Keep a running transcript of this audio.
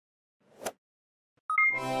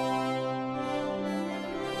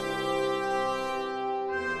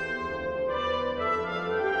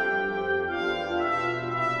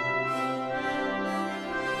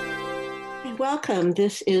welcome.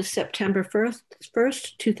 This is September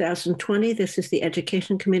 1st, 2020. This is the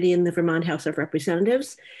Education Committee in the Vermont House of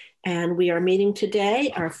Representatives. And we are meeting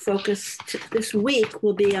today. Our focus this week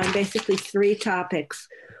will be on basically three topics.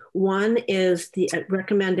 One is the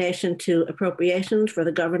recommendation to appropriations for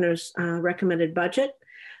the governor's recommended budget.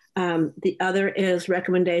 The other is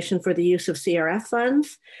recommendation for the use of CRF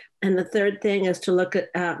funds. And the third thing is to look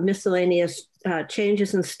at miscellaneous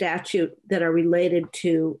changes in statute that are related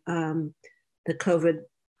to the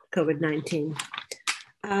COVID-19.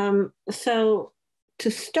 So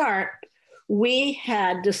to start, we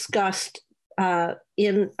had discussed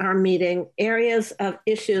in our meeting areas of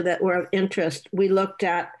issue that were of interest. We looked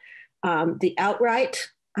at the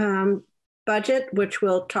outright budget, which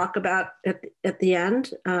we'll talk about at the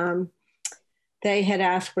end. They had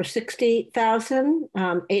asked for 60,000,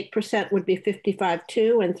 8% would be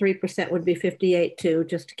 55.2 and 3% would be 58.2,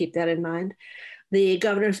 just to keep that in mind. The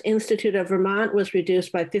Governor's Institute of Vermont was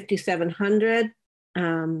reduced by 5,700,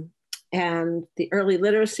 and the early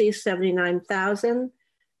literacy 79,000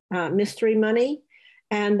 mystery money.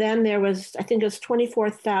 And then there was, I think it was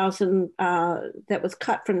 24,000 that was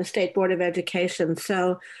cut from the State Board of Education.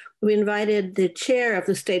 So we invited the chair of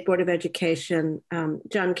the State Board of Education,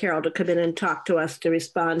 John Carroll, to come in and talk to us to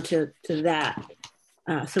respond to that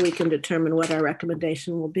so we can determine what our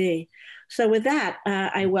recommendation will be. So with that,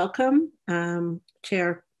 I welcome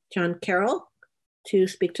Chair John Carroll to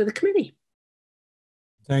speak to the committee.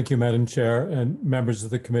 Thank you, Madam Chair and members of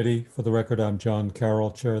the committee. For the record, I'm John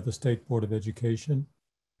Carroll, Chair of the State Board of Education.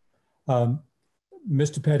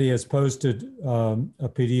 Mr. Petty has posted a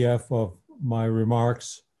PDF of my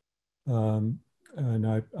remarks, and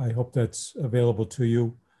I hope that's available to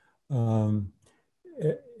you.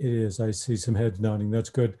 It is. I see some heads nodding. That's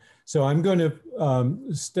good. So I'm going to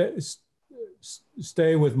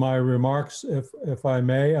stay with my remarks, if I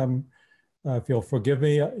may. If you'll forgive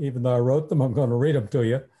me, even though I wrote them, I'm going to read them to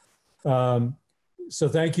you. So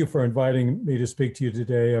thank you for inviting me to speak to you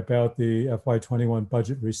today about the FY21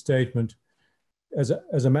 budget restatement. As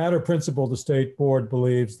a matter of principle, the State Board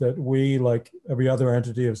believes that we, like every other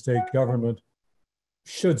entity of state government,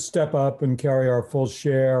 should step up and carry our full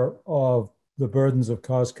share of the burdens of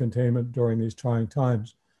cost containment during these trying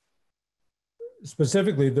times.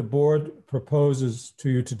 Specifically, the board proposes to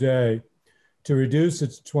you today to reduce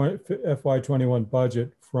its FY21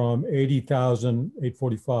 budget from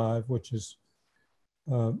 $80,845, which is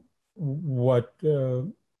what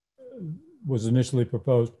was initially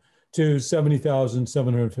proposed, to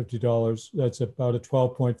 $70,750. That's about a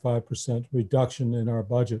 12.5% reduction in our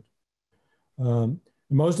budget.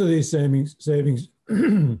 Most of these savings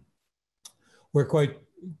we're quite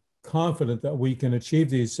confident that we can achieve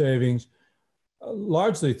these savings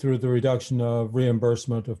largely through the reduction of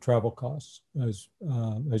reimbursement of travel costs. As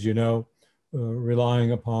you know,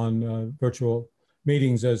 relying upon virtual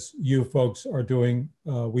meetings as you folks are doing,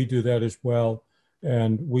 we do that as well.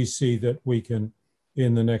 And we see that we can,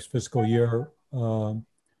 in the next fiscal year,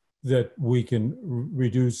 that we can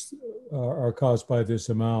reduce our costs by this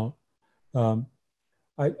amount.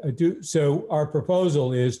 So our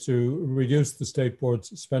proposal is to reduce the State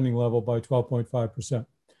Board's spending level by 12.5%.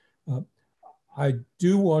 I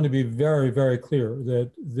do want to be very, very clear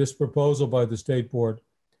that this proposal by the State Board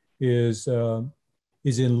is in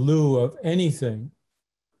lieu of anything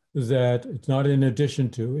that it's not in addition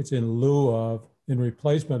to, it's in lieu of, in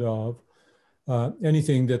replacement of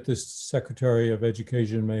anything that the Secretary of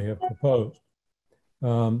Education may have proposed.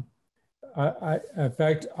 In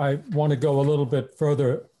fact, I want to go a little bit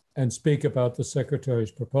further and speak about the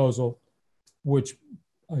Secretary's proposal, which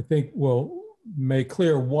I think will make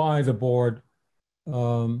clear why the board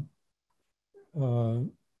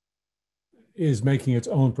is making its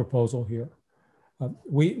own proposal here.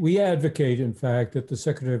 We advocate, in fact, that the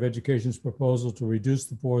Secretary of Education's proposal to reduce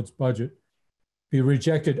the board's budget be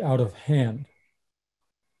rejected out of hand.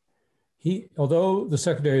 Although the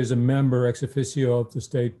Secretary is a member ex officio of the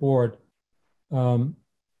State Board,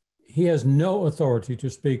 he has no authority to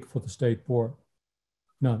speak for the State Board,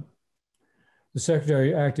 none. The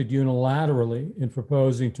Secretary acted unilaterally in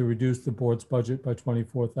proposing to reduce the board's budget by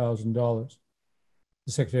 $24,000.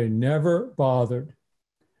 The Secretary never bothered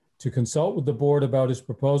to consult with the board about his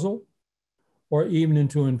proposal or even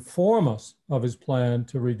to inform us of his plan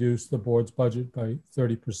to reduce the board's budget by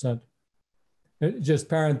 30%. Just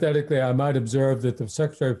parenthetically, I might observe that the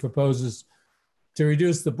Secretary proposes to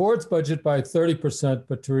reduce the board's budget by 30%,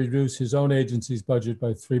 but to reduce his own agency's budget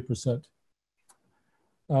by 3%.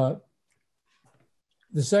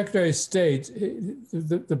 The Secretary states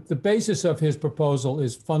the basis of his proposal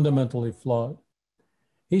is fundamentally flawed.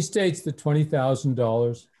 He states that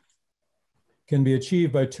 $20,000 can be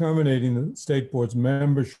achieved by terminating the state board's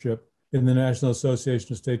membership in the National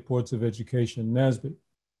Association of State Boards of Education, NASB.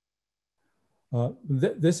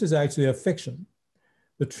 This is actually a fiction.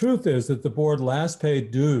 The truth is that the board last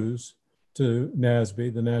paid dues to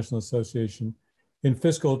NASB, the National Association, in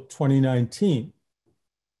fiscal 2019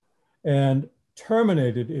 and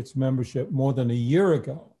terminated its membership more than a year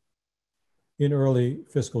ago in early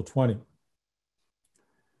fiscal 20.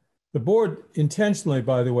 The board intentionally,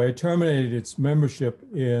 by the way, terminated its membership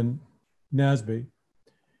in NASB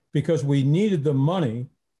because we needed the money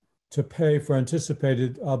to pay for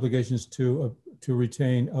anticipated obligations to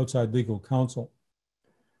retain outside legal counsel.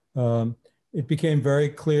 It became very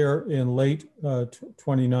clear in late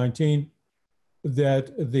 2019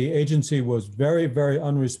 that the agency was very, very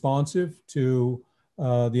unresponsive to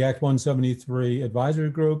the Act 173 advisory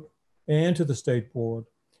group and to the state board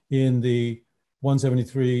in the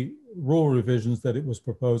 173 rule revisions that it was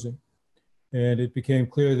proposing. And it became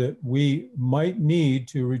clear that we might need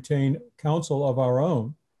to retain counsel of our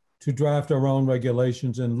own to draft our own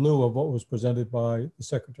regulations in lieu of what was presented by the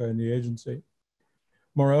secretary and the agency.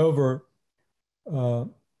 Moreover,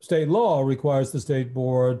 state law requires the state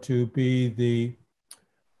board to be the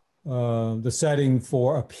setting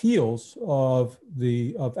for appeals of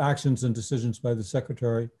actions and decisions by the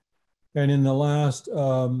secretary. And in the last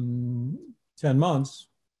 10 months,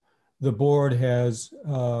 the board has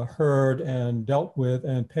heard and dealt with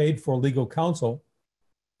and paid for legal counsel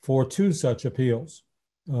for 2 such appeals.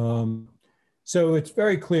 So it's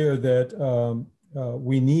very clear that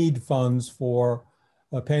we need funds for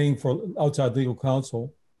paying for outside legal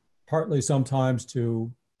counsel, partly sometimes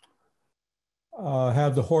to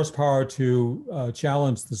have the horsepower to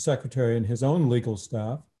challenge the secretary and his own legal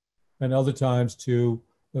staff, and other times to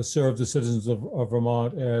serve the citizens of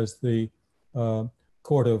Vermont as the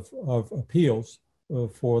Court of Appeals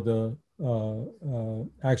for the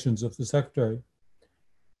actions of the secretary.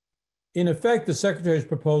 In effect, the secretary's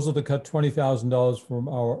proposal to cut $20,000 from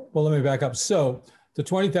our, well, let me back up. So the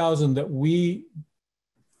 $20,000 that we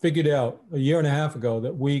figured out a year and a half ago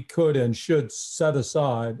that we could and should set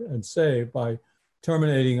aside and save by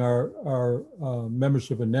terminating our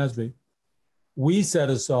membership in NASB, we set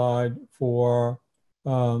aside for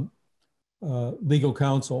legal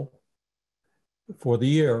counsel for the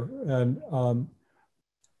year. And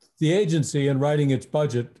the agency, in writing its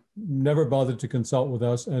budget, never bothered to consult with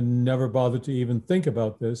us and never bothered to even think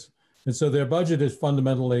about this. And so their budget is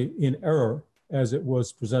fundamentally in error as it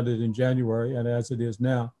was presented in January and as it is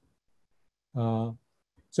now.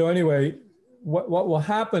 So anyway, what will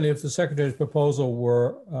happen if the secretary's proposal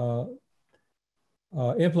were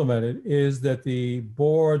implemented is that the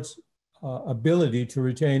board's ability to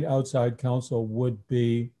retain outside counsel would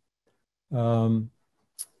be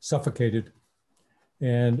suffocated.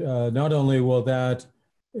 And not only will that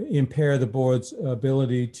impair the board's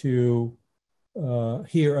ability to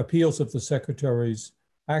hear appeals of the secretary's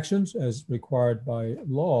actions as required by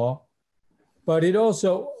law, but it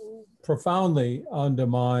also profoundly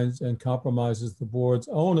undermines and compromises the board's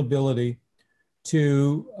own ability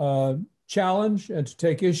to challenge and to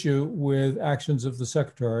take issue with actions of the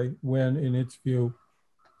secretary when, in its view,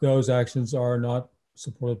 those actions are not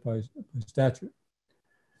supported by statute.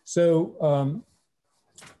 So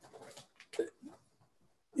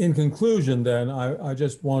in conclusion, then, I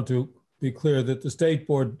just want to be clear that the state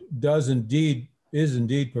board is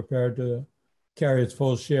indeed prepared to carry its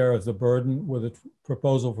full share of the burden with a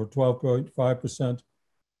proposal for 12.5%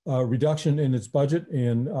 reduction in its budget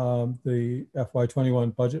in the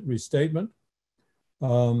FY21 budget restatement.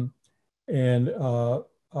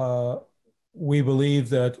 We believe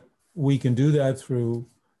that we can do that through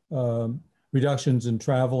reductions in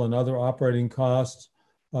travel and other operating costs,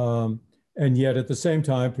 and yet at the same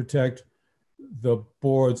time protect the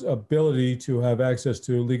board's ability to have access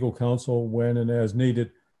to legal counsel when and as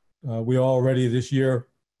needed. We already this year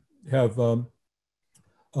have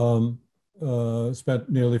spent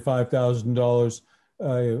nearly $5,000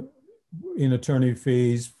 in attorney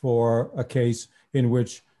fees for a case in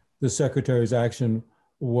which the secretary's action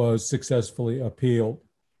was successfully appealed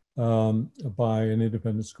by an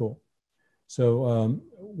independent school. So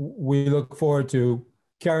we look forward to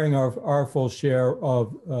carrying our full share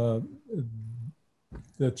of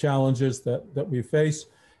the challenges that we face,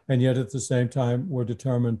 and yet at the same time, we're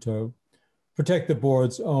determined to protect the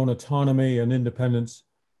board's own autonomy and independence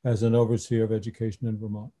as an overseer of education in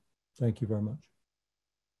Vermont. Thank you very much.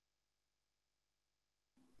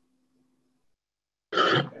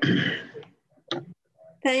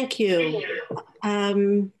 Thank you.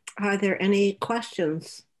 Are there any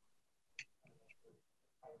questions?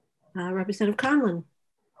 Representative Conlon.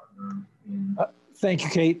 Thank you,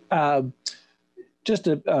 Kate. Just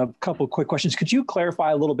a couple of quick questions. Could you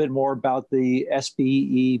clarify a little bit more about the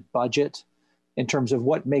SBE budget in terms of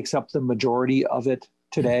what makes up the majority of it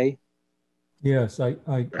today? Yes, I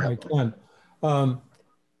can.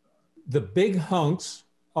 The big hunks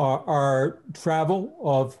are travel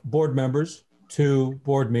of board members to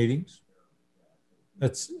board meetings.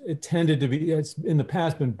 It tended to be, it's in the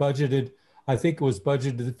past been budgeted, I think it was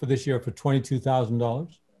budgeted for this year for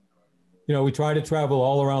 $22,000. You know, we try to travel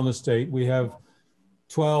all around the state. We have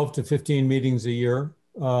 12 to 15 meetings a year,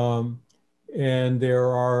 and there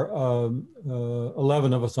are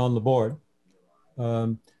 11 of us on the board.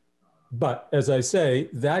 But as I say,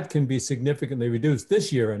 that can be significantly reduced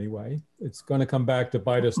this year anyway. It's going to come back to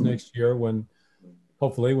bite us next year when,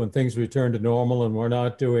 hopefully, when things return to normal and we're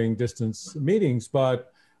not doing distance meetings,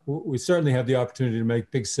 but we certainly have the opportunity to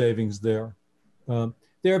make big savings there.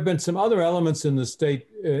 There have been some other elements in the state,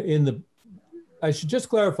 I should just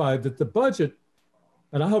clarify that the budget,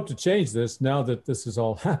 and I hope to change this now that this has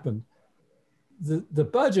all happened, the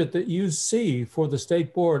budget that you see for the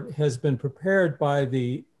state board has been prepared by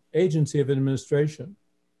the Agency of Administration.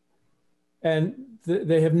 And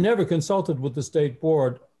they have never consulted with the state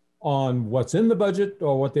board on what's in the budget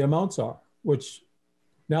or what the amounts are, which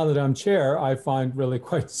now that I'm chair, I find really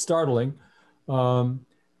quite startling.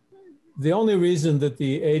 The only reason that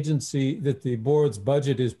the board's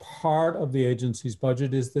budget is part of the agency's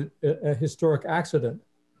budget is that a historic accident.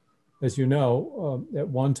 As you know, at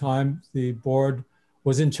one time, the board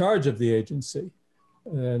was in charge of the agency.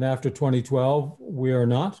 And after 2012, we are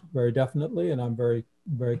not, very definitely, and I'm very,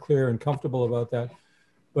 very clear and comfortable about that.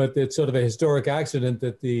 But it's sort of a historic accident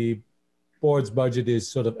that the board's budget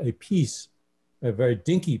is sort of a piece, a very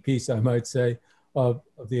dinky piece, I might say, of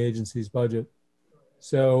the agency's budget.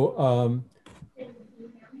 So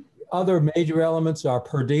other major elements are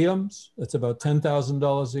per diems. That's about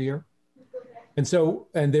 $10,000 a year. And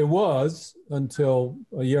there was, until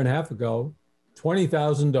a year and a half ago,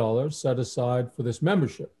 $20,000 set aside for this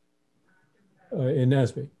membership in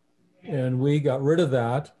NSBE. And we got rid of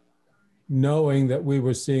that, knowing that we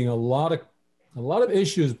were seeing a lot of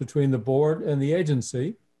issues between the board and the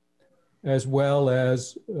agency, as well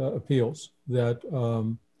as appeals, that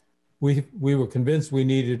we were convinced we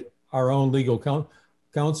needed our own legal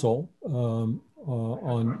counsel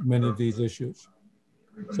on many of these issues.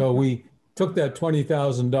 So we took that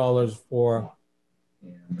 $20,000 for,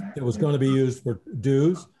 it was going to be used for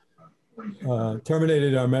dues,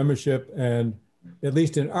 terminated our membership, and at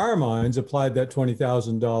least in our minds, applied that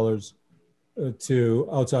 $20,000 to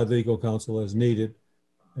outside legal counsel as needed.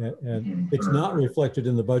 And it's not reflected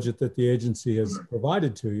in the budget that the agency has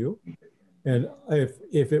provided to you. And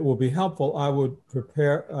if it will be helpful, I would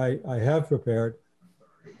prepare, I have prepared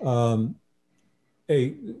the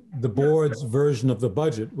board's version of the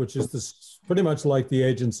budget, which is this, pretty much like the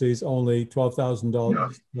agency's, only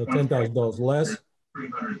 $12,000, $10,000 less,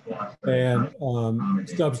 and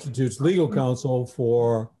substitutes legal counsel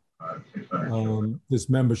for this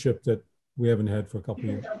membership that we haven't had for a couple of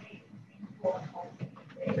years.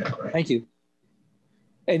 Thank you.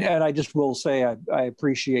 And I just will say I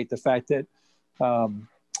appreciate the fact that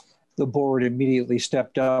the board immediately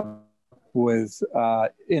stepped up with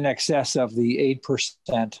in excess of the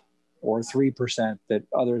 8% or 3% that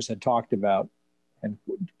others had talked about, and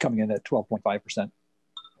coming in at 12.5%.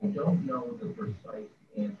 I don't know the precise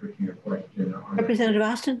answer to your question. Representative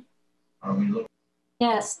Austin?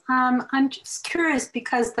 Yes, I'm just curious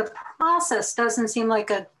because the process doesn't seem like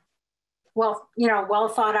a well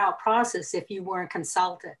thought out process if you weren't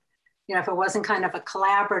consulted. You know, if it wasn't kind of a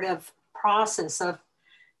collaborative process of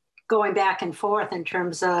going back and forth in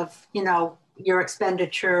terms of, you know, your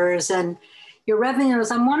expenditures and your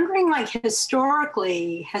revenues. I'm wondering, like,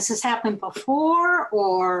 historically, has this happened before,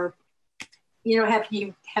 or, you know, have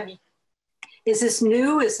you, is this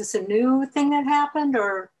new? Is this a new thing that happened,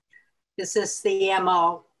 or is this the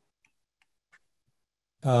MO?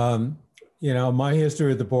 You know, my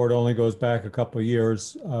history of the board only goes back a couple of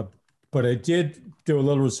years, but I did do a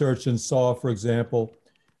little research and saw, for example,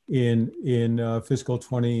 in fiscal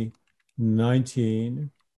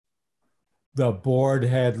 2019, the board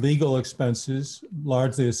had legal expenses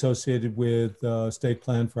largely associated with State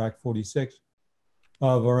Plan for Act 46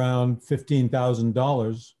 of around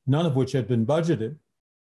 $15,000, none of which had been budgeted.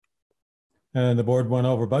 And the board went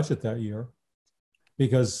over budget that year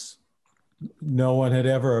because no one had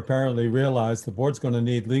ever apparently realized the board's going to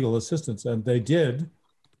need legal assistance. And they did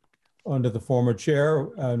under the former chair,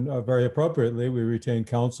 and very appropriately, we retained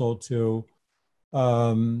counsel to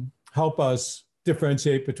help us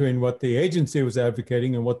differentiate between what the agency was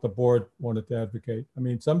advocating and what the board wanted to advocate. I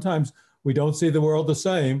mean, sometimes we don't see the world the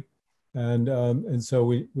same. And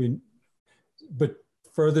so but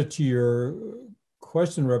further to your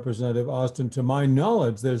question, Representative Austin, to my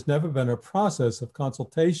knowledge, there's never been a process of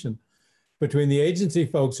consultation between the agency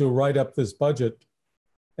folks who write up this budget.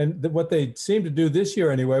 And what they seemed to do this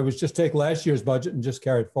year anyway was just take last year's budget and just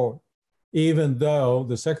carry it forward, even though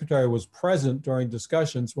the secretary was present during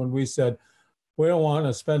discussions when we said, we don't want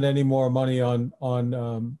to spend any more money on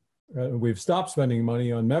we've stopped spending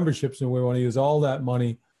money on memberships, and we want to use all that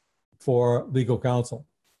money for legal counsel.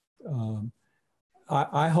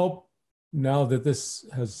 I hope now that this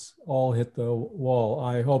has all hit the wall,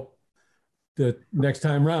 I hope that next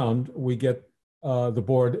time round we get the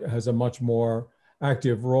board has a much more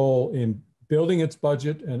active role in building its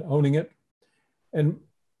budget and owning it. And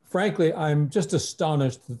frankly, I'm just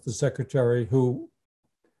astonished that the secretary, who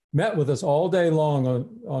met with us all day long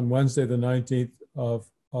on Wednesday, the 19th of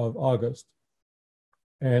August,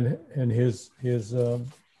 and his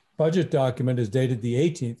budget document is dated the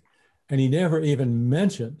 18th, and he never even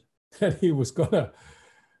mentioned that he was going to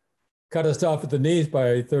cut us off at the knees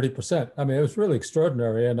by 30%. I mean, it was really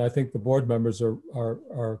extraordinary, and I think the board members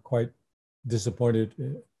are quite disappointed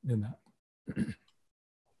in that.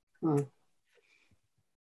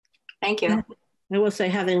 Thank you. I will say,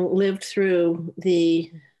 having lived through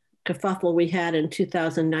the kerfuffle we had in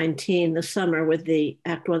 2019, the summer, with the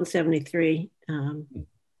Act 173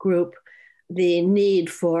 group, the need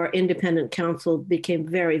for independent counsel became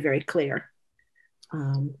very, very clear.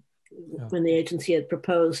 When the agency had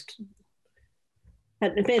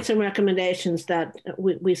made some recommendations that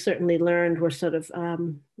we certainly learned were sort of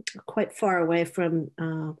quite far away from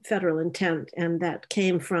federal intent, and that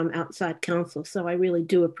came from outside counsel. So I really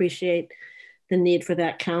do appreciate the need for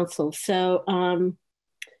that counsel. So,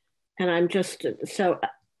 and I'm just, so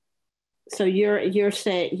you're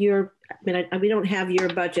saying we don't have your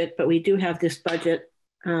budget, but we do have this budget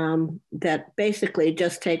that basically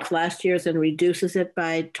just takes last year's and reduces it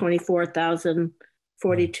by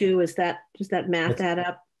 24,042. Does that math add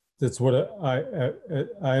up? That's what I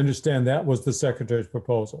understand. That was the secretary's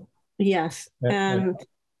proposal. Yes. And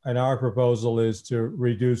our proposal is to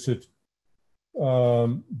reduce it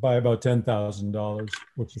by about $10,000,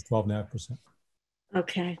 which is 12.5%.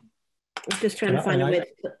 Okay. I'm just trying to find a way.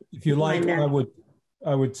 If you like,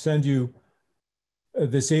 I would send you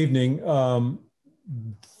this evening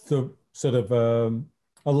the sort of a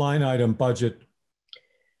line item budget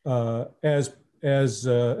as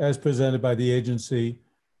presented by the agency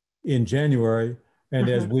in January, and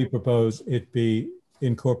as we propose it be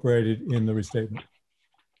incorporated in the restatement.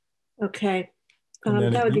 Okay.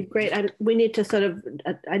 That would be great. We need to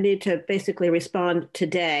I need to basically respond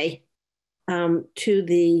today to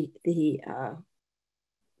the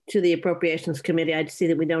Appropriations Committee. I see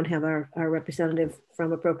that we don't have our representative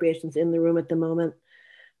from Appropriations in the room at the moment.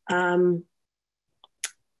 Wait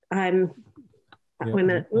a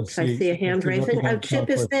minute. Oops, I see a hand raising. Chip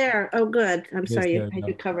is there. Oh, good. I'm sorry. You had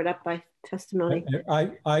you covered up by testimony.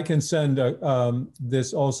 I can send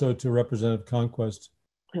this also to Representative Conquest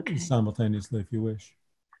simultaneously if you wish.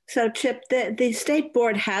 So, Chip, the state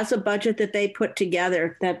board has a budget that they put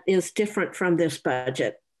together that is different from this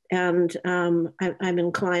budget. And I'm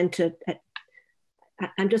inclined to,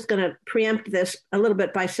 I'm just going to preempt this a little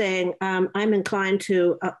bit by saying I'm inclined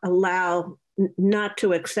to allow not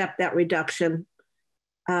to accept that reduction.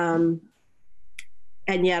 And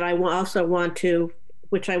yet I also want to,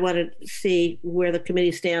 which I want to see where the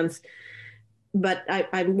committee stands, but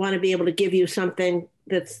I want to be able to give you something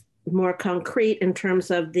that's more concrete in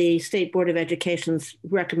terms of the State Board of Education's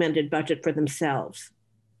recommended budget for themselves.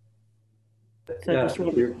 So yeah,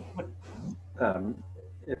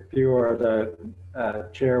 if you or the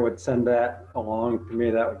chair would send that along to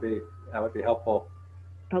me, that would be helpful.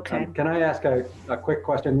 Okay. Can I ask a quick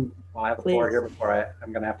question? Well, I have the floor here before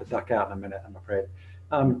I'm going to have to duck out in a minute, I'm afraid.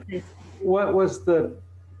 What was the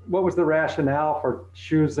rationale for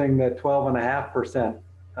choosing the 12.5%,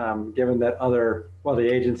 given that the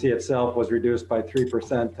agency itself was reduced by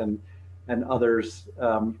 3% and others,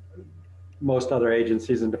 most other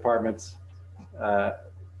agencies and departments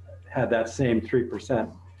had that same 3%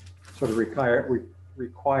 sort of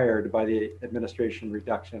required by the administration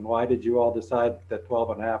reduction? Why did you all decide that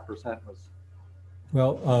 12.5% was?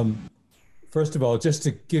 Well, first of all, just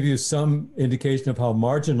to give you some indication of how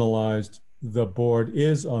marginalized the board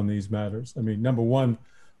is on these matters. I mean, number one,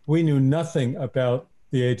 we knew nothing about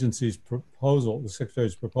the agency's proposal, the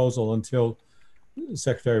secretary's proposal, until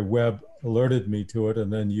Secretary Webb alerted me to it,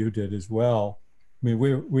 and then you did as well. I mean,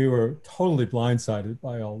 we were totally blindsided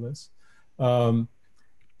by all this.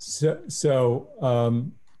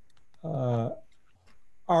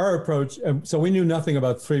 our approach, so we knew nothing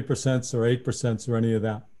about 3% or 8% or any of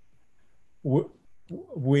that.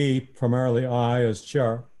 We, primarily I as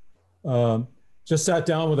chair, just sat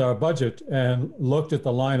down with our budget and looked at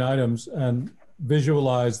the line items and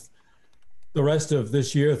visualized the rest of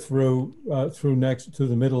this year through to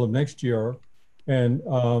the middle of next year, and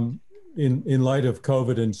in light of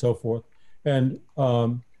COVID and so forth. And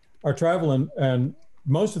our travel and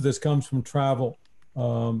most of this comes from travel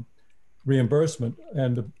reimbursement,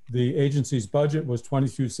 and the agency's budget was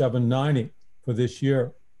 $22,790 for this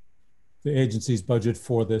year. The agency's budget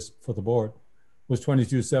for the board was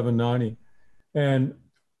 $22,790, and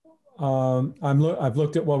I've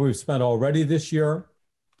looked at what we've spent already this year,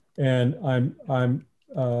 and I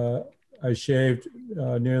shaved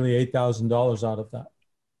nearly $8,000 out of that,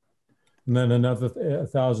 and then another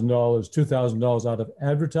 $2,000 out of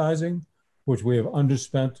advertising, which we have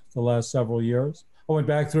underspent the last several years. I went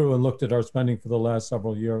back through and looked at our spending for the last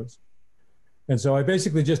several years, and so I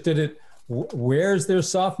basically just did it. Where's there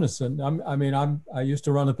softness? And I used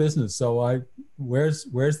to run a business, so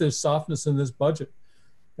where's there softness in this budget?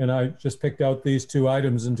 And I just picked out these two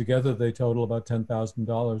items, and together they total about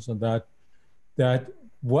 $10,000. And I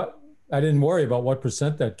didn't worry about what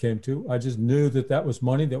percent that came to. I just knew that was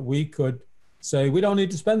money that we could say we don't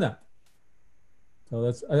need to spend that. So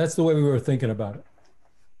that's the way we were thinking about it.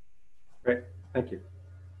 Great, thank you.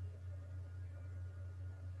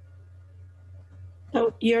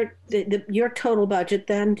 So your total budget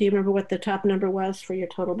then, do you remember what the top number was for your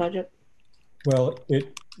total budget? Well,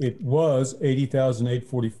 it was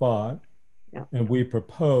 $80,845, yeah. And we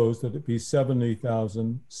proposed that it be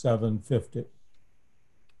 $70,750. Say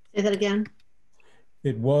that again.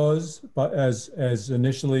 It was, as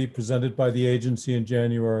initially presented by the agency in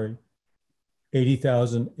January,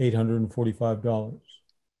 $80,845.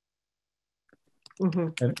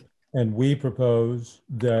 Mm-hmm. And we propose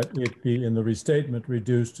that it be in the restatement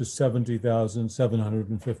reduced to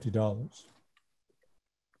 $70,750.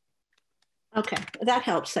 Okay, that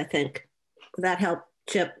helps, I think. That helped,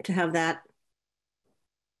 Chip, to have that.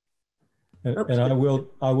 And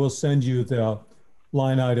I will send you the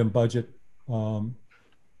line item budget.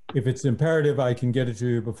 If it's imperative, I can get it to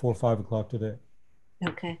you before 5 o'clock today.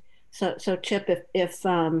 Okay. So Chip, if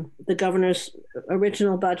the governor's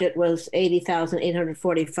original budget was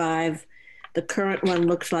 $80,845, the current one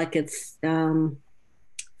looks like it's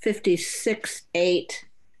 $56,800,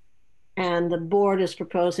 and the board is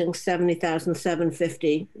proposing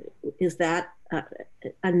 $70,750. Is that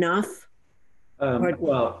enough?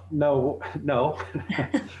 Well, no.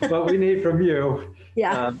 What we need from you,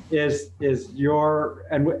 yeah, is your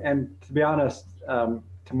and to be honest,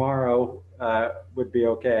 tomorrow would be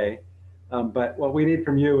okay. But what we need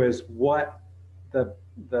from you is what the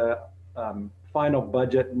final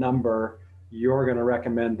budget number you're going to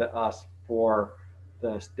recommend to us for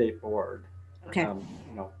the state board. Okay.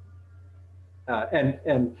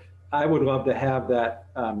 And I would love to have that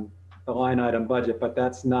the line item budget, but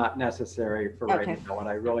that's not necessary for right now. What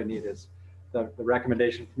I really need is the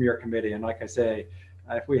recommendation from your committee. And like I say,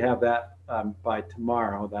 if we have that by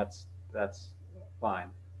tomorrow, that's fine.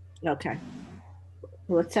 Okay.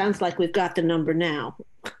 Well, it sounds like we've got the number now.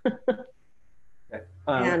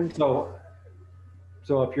 Okay.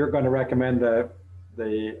 So if you're going to recommend the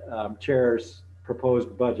chair's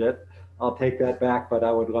proposed budget, I'll take that back, but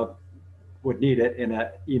I would need it in an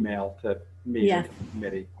email to me and the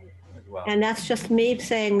committee as well. And that's just me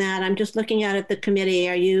saying that. I'm just looking at the committee.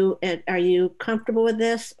 Are you comfortable with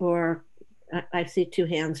this? Or I see two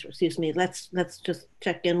hands. Excuse me. Let's just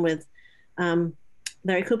check in with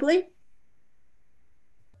Larry Copley.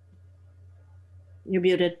 You're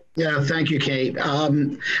muted. Yeah, thank you, Kate.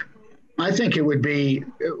 I think it would be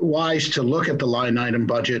wise to look at the line item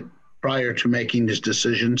budget prior to making these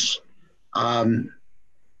decisions.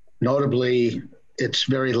 Notably, it's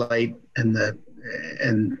very late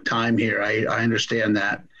in time here. I understand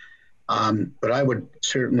that. But I would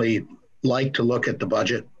certainly like to look at the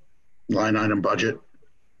budget, line item budget,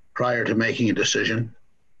 prior to making a decision.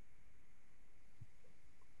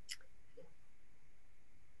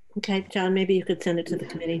 Okay, John, maybe you could send it to the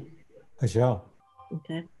committee. I shall.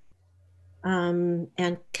 Okay. And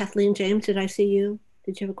Kathleen James, did I see you?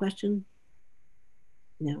 Did you have a question?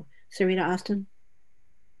 No. Sarita Austin?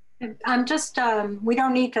 I'm just, we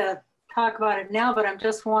don't need to talk about it now, but I'm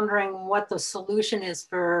just wondering what the solution is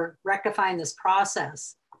for rectifying this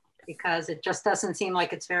process, because it just doesn't seem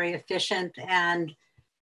like it's very efficient, and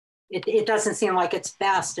it doesn't seem like it's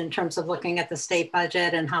best in terms of looking at the state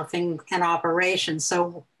budget and how things and operations.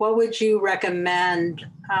 So what would you recommend,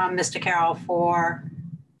 Mr. Carroll, for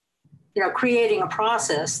creating a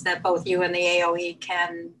process that both you and the AOE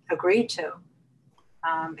can agree to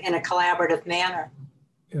in a collaborative manner.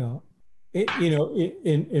 Yeah.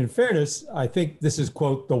 In fairness, I think this is,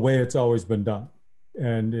 quote, the way it's always been done.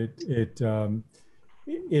 And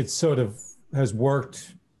it sort of has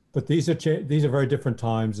worked, but these are very different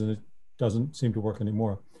times, and it doesn't seem to work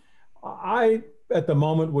anymore. I, at the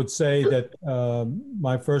moment, would say that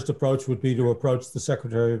my first approach would be to approach the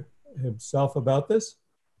secretary himself about this.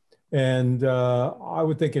 And I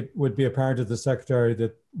would think it would be apparent to the secretary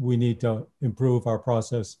that we need to improve our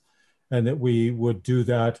process and that we would do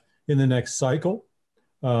that in the next cycle,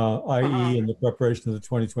 i.e. in the preparation of the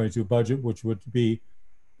 2022 budget, which would be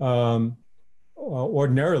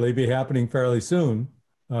ordinarily be happening fairly soon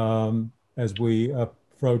as we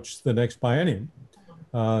approach the next biennium.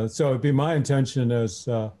 So it'd be my intention as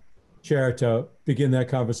chair to begin that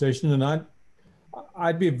conversation, and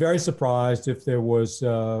I'd be very surprised if there was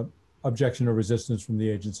objection or resistance from the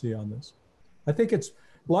agency on this. I think it's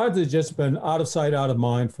largely just been out of sight, out of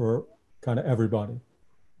mind for kind of everybody.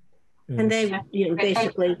 And they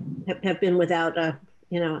basically have been without a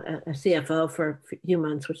CFO for a few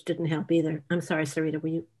months, which didn't help either. I'm sorry, Sarita, were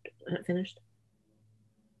you finished?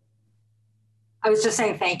 I was just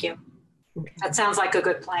saying thank you. Okay. That sounds like a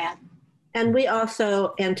good plan. And we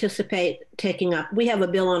also anticipate taking up, we have a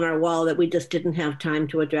bill on our wall that we just didn't have time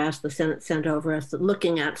to address. The Senate sent over us,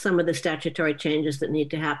 looking at some of the statutory changes that need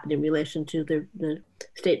to happen in relation to the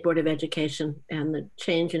State Board of Education and the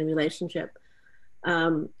change in relationship.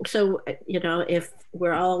 So, if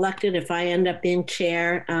we're all elected, if I end up being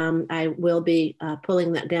chair, I will be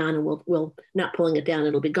pulling that down, and we'll not pulling it down,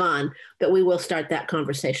 it'll be gone, but we will start that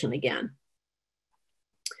conversation again.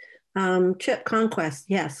 Chip Conquest,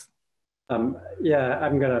 yes. Yeah,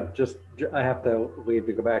 I'm going to I have to leave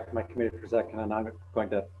to go back to my committee for a second, and I'm going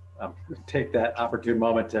to take that opportune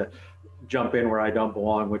moment to jump in where I don't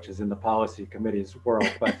belong, which is in the policy committee's world.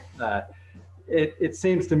 But it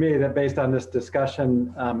seems to me that based on this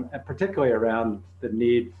discussion, and particularly around the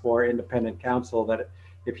need for independent counsel, that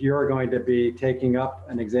if you're going to be taking up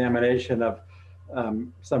an examination of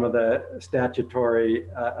some of the statutory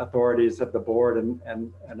authorities of the board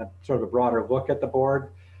and a sort of a broader look at the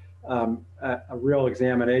board, a real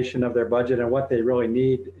examination of their budget and what they really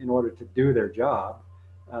need in order to do their job,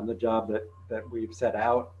 the job that we've set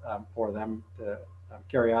out for them to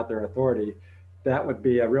carry out their authority, that would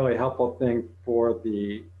be a really helpful thing for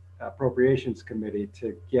the Appropriations Committee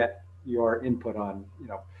to get your input on,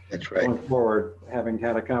 That's right. going forward, having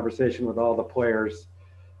had a conversation with all the players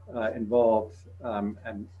involved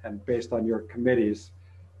and based on your committees,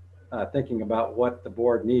 thinking about what the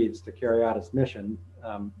board needs to carry out its mission,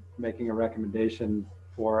 making a recommendation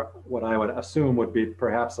for what I would assume would be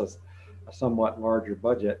perhaps a somewhat larger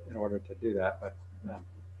budget in order to do that. But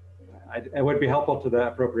it would be helpful to the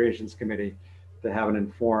Appropriations Committee to have an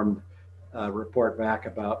informed report back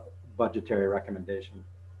about budgetary recommendation.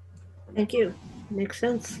 Thank you. Makes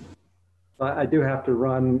sense. I do have to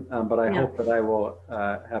run, but I hope that I will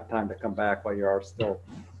have time to come back while you are still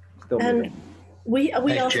and moving. We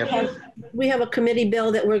have a committee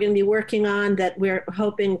bill that we're going to be working on that we're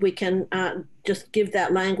hoping we can just give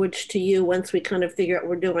that language to you once we kind of figure out what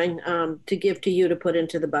we're doing, to give to you to put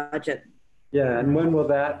into the budget. Yeah, and when will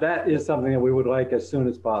that is something that we would like as soon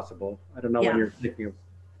as possible. I don't know when you're thinking of.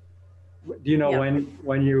 Do you know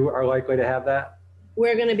when you are likely to have that?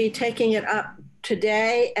 We're going to be taking it up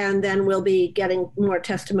today, and then we'll be getting more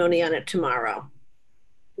testimony on it tomorrow.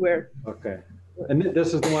 Okay. And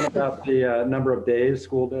this is the one about the number of days,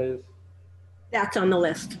 school days? That's on the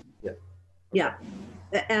list. Yeah. Yeah.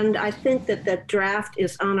 And I think that the draft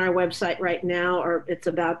is on our website right now, or it's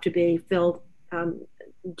about to be. Phil,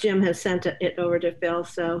 Jim has sent it over to Phil,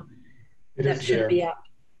 so that should be up.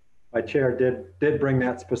 My chair did bring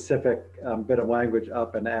that specific bit of language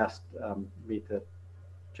up and asked me to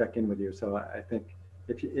check in with you. So I think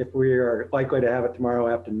if we are likely to have it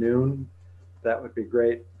tomorrow afternoon, that would be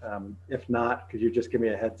great. If not, could you just give me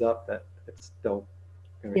a heads up that it's still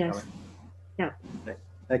going to be coming? Yeah. Okay.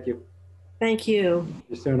 Thank you. Thank you. See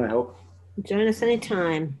you soon, I hope. Join us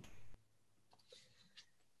anytime.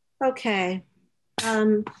 Okay.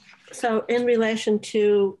 So in relation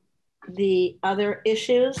to the other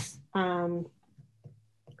issues,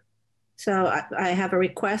 so I have a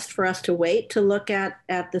request for us to wait to look at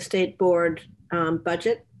the state board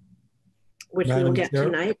budget, which we will get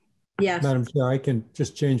tonight. Yes. Madam Chair, I can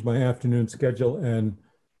just change my afternoon schedule and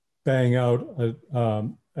bang out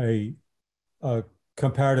a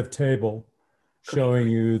comparative table showing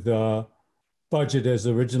you the budget as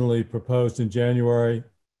originally proposed in January,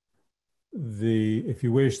 if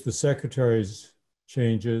you wish, the secretary's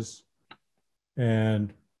changes,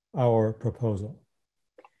 and our proposal.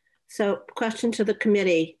 So question to the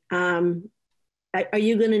committee, are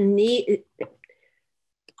you going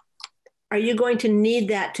to need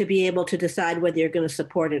that to be able to decide whether you're going to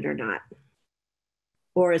support it or not?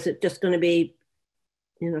 Or is it just going to be,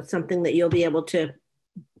 something that you'll be able to,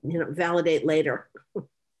 validate later?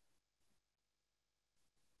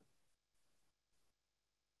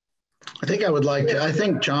 I think I would like to, I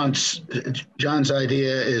think John's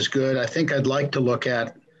idea is good. I think I'd like to look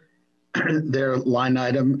at their line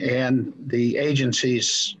item and the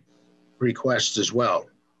agency's request as well.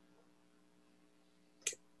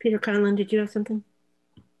 Peter Conlon, did you have something?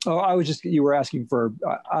 Oh, I was just, you were asking for,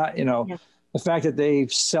 yeah. The fact that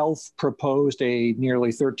they've self-proposed a nearly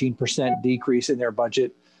 13% decrease in their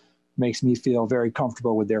budget makes me feel very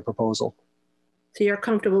comfortable with their proposal. So you're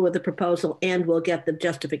comfortable with the proposal and we'll get the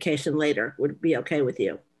justification later. Would it be okay with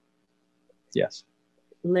you? Yes.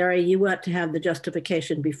 Larry, you want to have the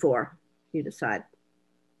justification before you decide.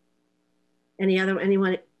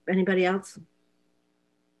 Anybody else?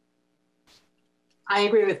 I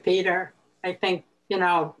agree with Peter. I think,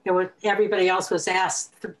 everybody else was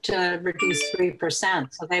asked to reduce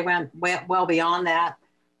 3%. So they went well beyond that.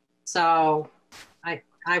 So I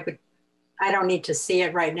don't need to see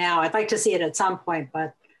it right now. I'd like to see it at some point,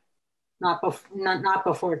 but not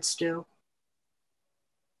before it's due.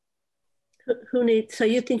 So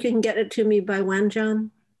you think you can get it to me by when,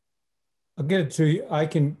 John? I'll get it to you. I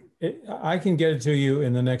can get it to you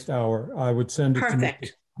in the next hour. I would send it Perfect.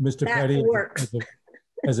 to Mr. That Petty works.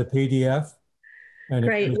 as a PDF. And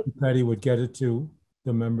Great. if Mr. Petty would get it to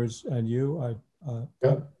the members and you,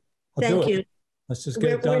 Thank you. Let's just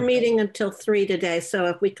get it done. We're meeting until 3 today. So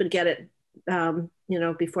if we could get it,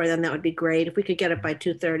 before then, that would be great. If we could get it by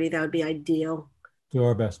 2:30, that would be ideal. Do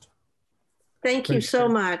our best. Thank you so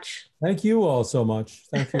much. Thank you all so much.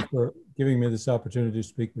 Thank you for giving me this opportunity to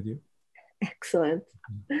speak with you. Excellent.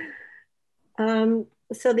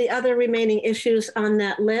 So the other remaining issues on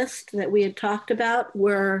that list that we had talked about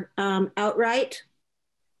were outright.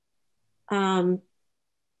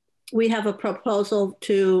 We have a proposal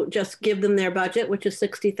to just give them their budget, which is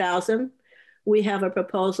 $60,000. We have a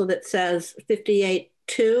proposal that says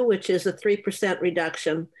 58.2, which is a 3%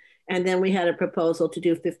 reduction. And then we had a proposal to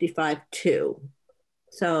do 55.2.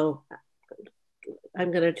 So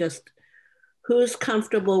I'm going to just, who's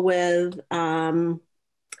comfortable with,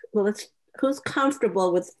 who's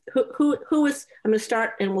comfortable with, who is, I'm going to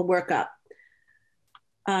start and we'll work up.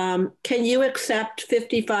 Can you accept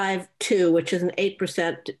 55.2, which is an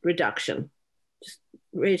 8% reduction? Just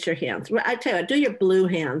raise your hands. I tell you, do your blue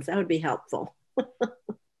hands. That would be helpful. I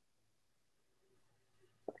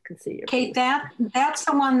can see your Kate, that's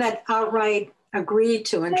the one that outright agreed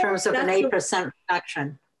to in terms of an 8%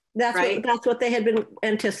 reduction. That's right? That's what they had been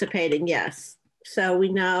anticipating. Yes. So we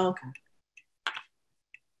know.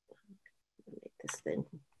 Make this thing.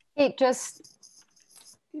 Kate, just.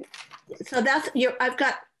 So that's I've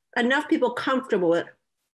got enough people comfortable with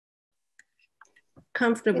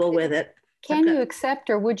it. Can you accept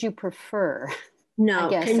or would you prefer? No,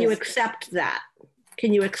 can you accept that?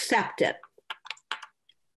 Can you accept it?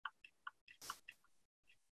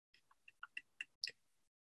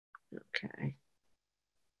 Okay.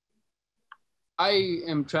 I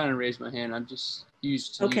am trying to raise my hand. I'm just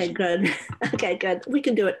used to. Okay, good. Okay, good. We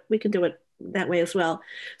can do it. We can do it that way as well.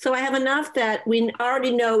 So I have enough that we already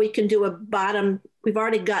know we can do a bottom. We've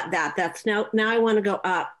already got that. That's now I want to go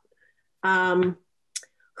up.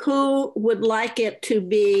 Who would like it to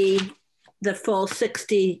be the full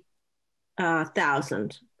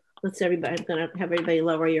 60,000? Let's everybody, I'm going to have everybody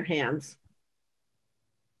lower your hands.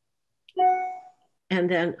 And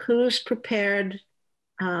then who's prepared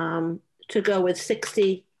to go with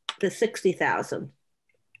the 60,000?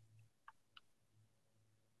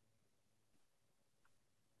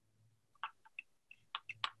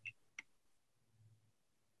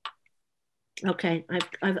 Okay,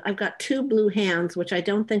 I've got 2 blue hands, which I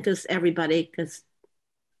don't think is everybody, because.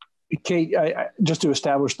 Kate, just to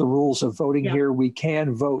establish the rules of voting here, we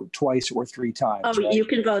can vote twice or 3 times. Oh, right? You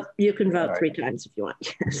can vote. You can vote 3 times if you want.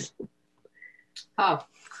 Yes. Oh.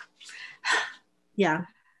 Yeah.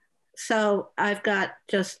 So I've got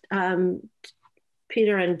just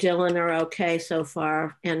Peter and Dylan are okay so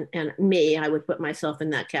far, and me, I would put myself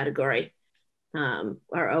in that category, are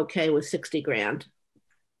okay with 60 grand.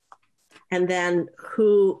 And then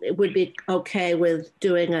who would be okay with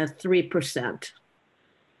doing a 3%?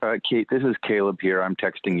 Kate, this is Caleb here. I'm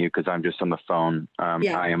texting you because I'm just on the phone.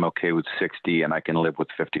 I am okay with 60 and I can live with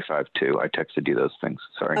 55 too. I texted you those things.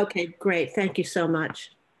 Sorry. Okay, great. Thank you so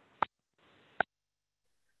much.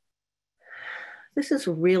 This is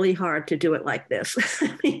really hard to do it like this.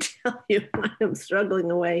 Let me tell you, I'm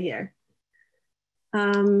struggling away here.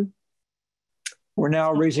 We're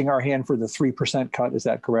now raising our hand for the 3% cut. Is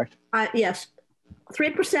that correct? Yes,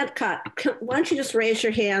 3% cut. Why don't you just raise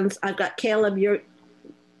your hands? I've got Caleb, you're.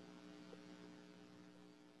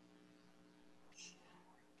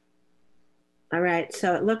 All right,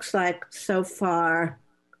 so it looks like so far,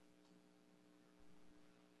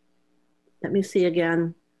 let me see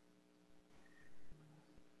again.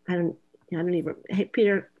 I don't even, hey,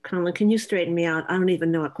 Peter Conlon, can you straighten me out? I don't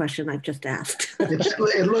even know what question I've just asked.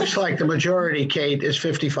 It looks like the majority, Kate, is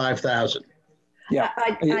 55,000. Yeah.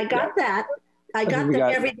 I got that. I got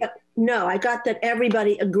that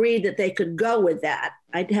everybody agreed that they could go with that.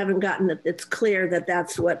 I haven't gotten that it's clear that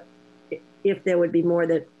that's what, if there would be more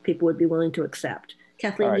that people would be willing to accept.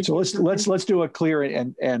 Kathleen. All right, so let's do it clear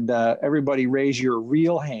and everybody raise your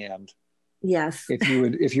real hand. Yes.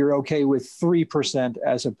 If you're okay with 3%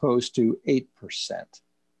 as opposed to 8%.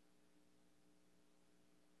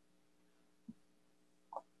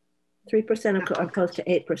 3% opposed to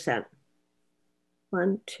 8%.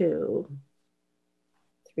 1, 2,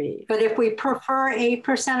 3. But if we prefer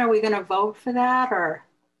 8%, are we going to vote for that, or?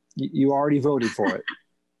 You already voted for it.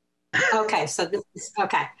 Okay, so this is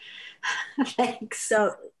okay. Thanks.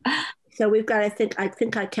 So we've got. I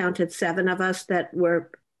think I counted 7 of us that were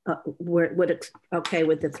okay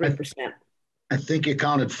with the 3%. I think you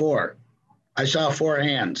counted 4. I saw 4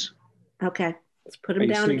 hands. Okay, let's put them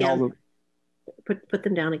down again. Put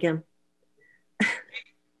them down again.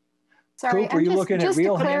 Sorry, Coop, are you looking at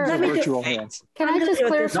real hands or virtual hands? Can I just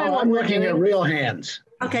clarify what I'm we're looking at doing? real hands.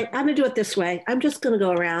 Okay, I'm gonna do it this way. I'm just gonna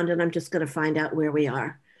go around and I'm just gonna find out where we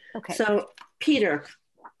are. Okay. So, Peter,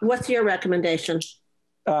 what's your recommendation?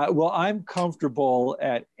 Well, I'm comfortable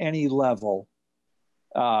at any level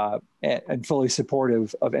and fully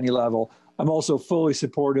supportive of any level. I'm also fully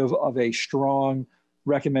supportive of a strong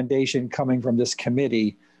recommendation coming from this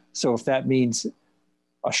committee. So if that means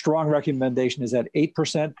a strong recommendation is at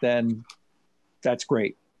 8%, then that's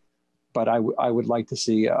great. But I would like to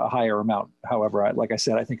see a higher amount. However, like I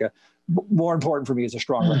said, I think more important for me is a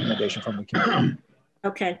strong recommendation from the committee.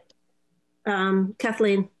 Okay.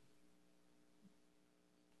 Kathleen.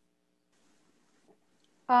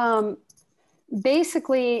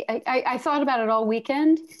 Basically, I thought about it all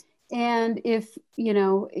weekend. And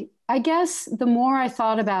I guess the more I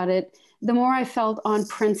thought about it, the more I felt on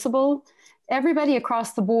principle, everybody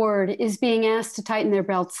across the board is being asked to tighten their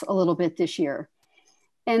belts a little bit this year.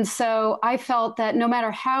 And so I felt that no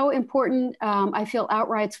matter how important I feel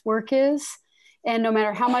Outright's work is, and no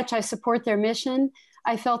matter how much I support their mission,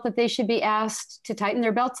 I felt that they should be asked to tighten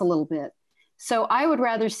their belts a little bit. So I would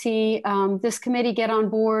rather see this committee get on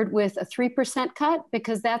board with a 3% cut,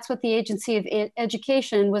 because that's what the Agency of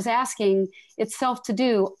Education was asking itself to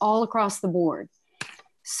do all across the board.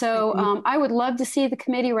 So I would love to see the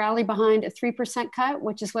committee rally behind a 3% cut,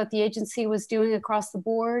 which is what the agency was doing across the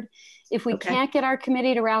board. If we can't get our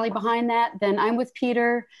committee to rally behind that, then I'm with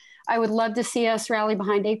Peter. I would love to see us rally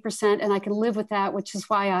behind 8%, and I can live with that, which is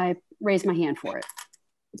why I raised my hand for it.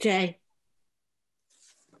 Jay.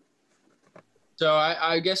 So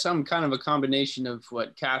I guess I'm kind of a combination of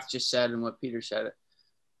what Kath just said and what Peter said.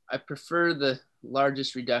 I prefer the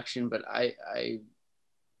largest reduction, but I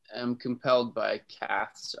am compelled by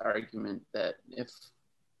Kath's argument that if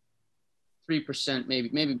 3%,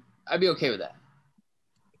 maybe I'd be okay with that.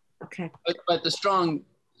 Okay. But the strong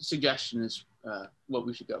suggestion is what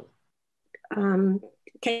we should go with.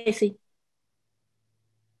 Casey.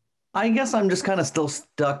 I guess I'm just kind of still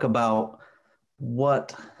stuck about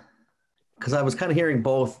because I was kind of hearing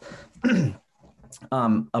both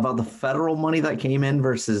about the federal money that came in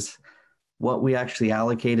versus what we actually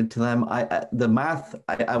allocated to them. The math,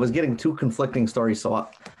 I was getting 2 conflicting stories. So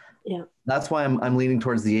yeah, that's why I'm leaning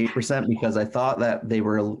towards the 8%, because I thought that they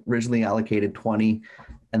were originally allocated 20,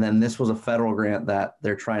 and then this was a federal grant that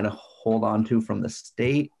they're trying to hold on to from the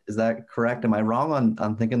state. Is that correct? Am I wrong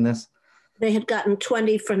on thinking this? They had gotten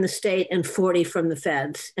 20 from the state and 40 from the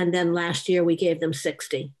feds. And then last year we gave them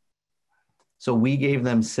 60. So we gave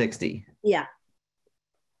them 60. Yeah.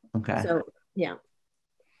 Okay. So yeah.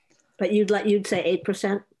 But you'd say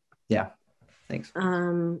 8%? Yeah. Thanks.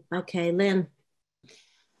 Okay, Lynn.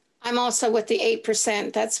 I'm also with the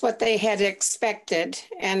 8%. That's what they had expected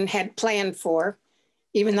and had planned for,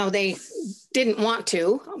 even though they didn't want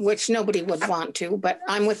to, which nobody would want to, but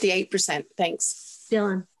I'm with the 8%. Thanks.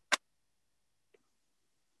 Dylan.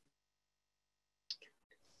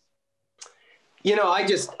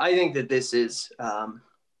 I think that this is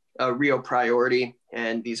a real priority,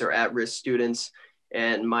 and these are at-risk students.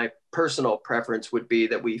 And my personal preference would be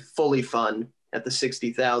that we fully fund at the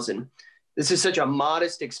 60,000. This is such a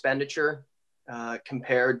modest expenditure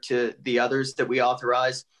compared to the others that we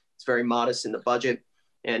authorize. It's very modest in the budget,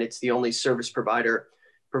 and it's the only service provider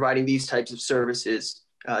providing these types of services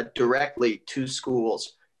directly to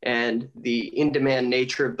schools. And the in-demand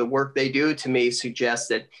nature of the work they do, to me, suggests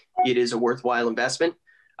that it is a worthwhile investment.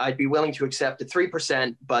 I'd be willing to accept a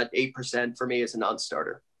 3%, but 8% for me is a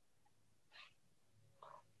non-starter.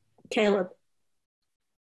 Caleb.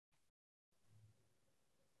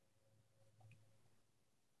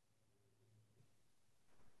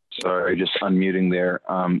 Sorry, just unmuting there.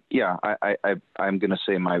 Yeah, I'm going to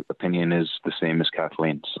say my opinion is the same as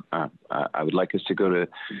Kathleen's. I would like us to go to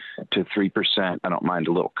 3%. I don't mind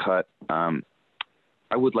a little cut.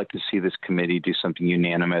 I would like to see this committee do something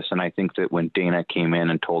unanimous. And I think that when Dana came in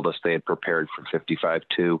and told us they had prepared for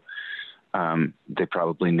 55.2, they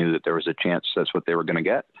probably knew that there was a chance that's what they were going to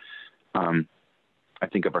get. I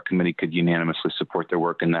think if our committee could unanimously support their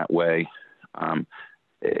work in that way,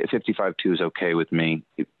 55.2 is okay with me.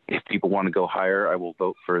 If people want to go higher, I will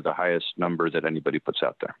vote for the highest number that anybody puts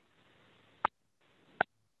out there.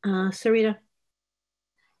 Sarita.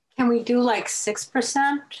 Can we do like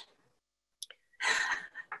 6%?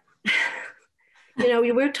 You know,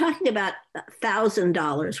 we're talking about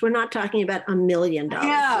 $1,000. We're not talking about $1 million.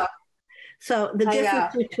 Yeah. So the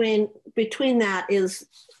difference between that is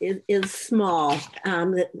small,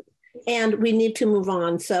 and we need to move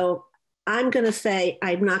on. So I'm going to say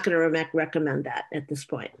I'm not going to recommend that at this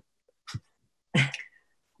point. Okay.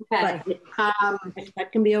 But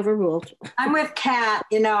that can be overruled. I'm with Kat.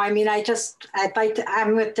 You know, I mean, I'm with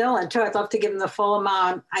Dylan too. I'd love to give them the full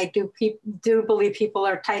amount. I do believe people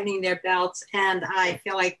are tightening their belts, and I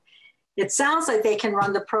feel like it sounds like they can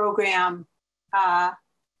run the program at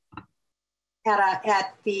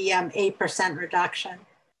the 8% reduction.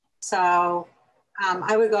 So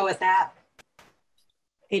I would go with that.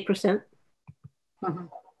 8%? Mm-hmm.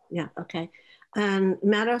 Yeah, okay. And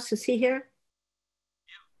Matos, is he here?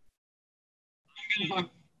 Can you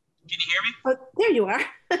hear me? Oh, there you are.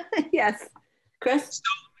 Yes. Chris? So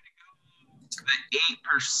I'm going to go to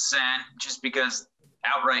the 8% just because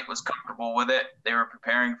outright was comfortable with it. They were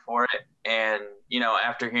preparing for it. And, you know,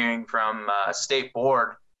 after hearing from state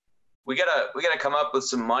board, we gotta come up with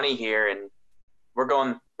some money here, and we're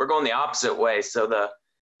going the opposite way. So the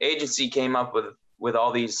agency came up with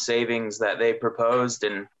all these savings that they proposed,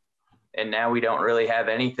 and now we don't really have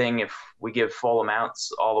anything if we give full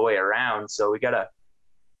amounts all the way around. So we got to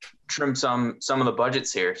trim some of the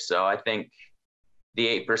budgets here. So I think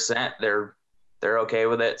the 8%, they're okay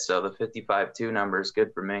with it. So the 55.2 number is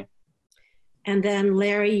good for me. And then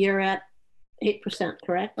Larry, you're at 8%,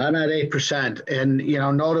 correct? I'm at 8%. And, you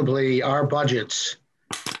know, notably our budgets,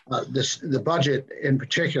 the budget in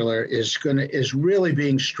particular is really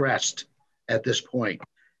being stressed at this point.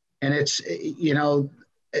 And it's, you know,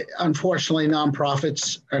 unfortunately,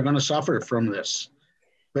 nonprofits are going to suffer from this,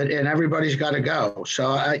 and everybody's got to go.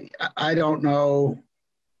 So I don't know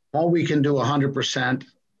how we can do 100%.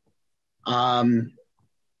 And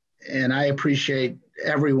I appreciate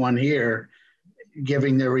everyone here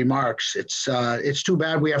giving their remarks. It's too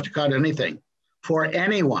bad we have to cut anything for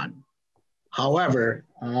anyone. However,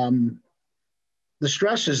 the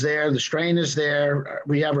stress is there, the strain is there.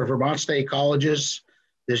 We have our Vermont State colleges.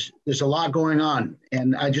 There's a lot going on,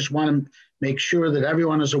 and I just want to make sure that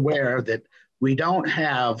everyone is aware that we don't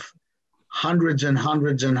have hundreds and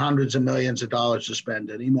hundreds and hundreds of millions of dollars to spend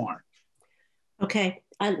anymore. Okay.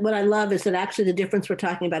 What I love is that actually the difference we're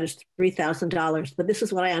talking about is $3,000, but this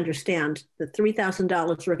is what I understand. The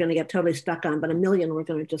 $3,000 we're going to get totally stuck on, but $1 million we're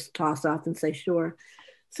going to just toss off and say, sure.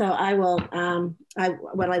 So I will,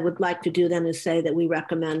 what I would like to do then is say that we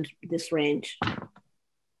recommend this range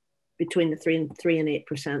between the 3 and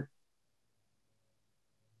 8%.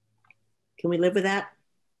 Can we live with that?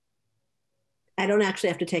 I don't actually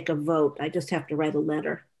have to take a vote. I just have to write a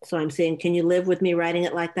letter. So I'm saying, can you live with me writing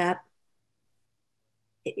it like that?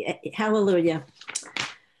 Hallelujah.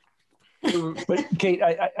 But Kate,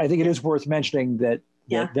 I think it is worth mentioning that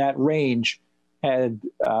that range had,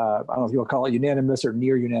 I don't know if you'll call it unanimous or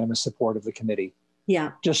near unanimous support of the committee.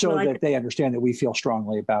 Yeah. Just so that they understand that we feel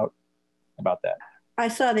strongly about that. I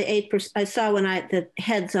saw the 8%. I saw the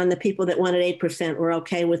heads on the people that wanted 8% were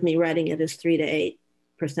okay with me writing it as 3 to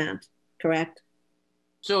 8%. Correct?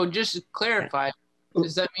 So just to clarify,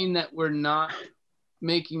 does that mean that we're not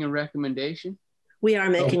making a recommendation? We are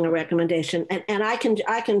making a recommendation, and I can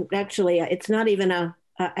actually. It's not even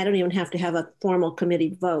I don't even have to have a formal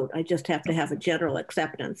committee vote. I just have to have a general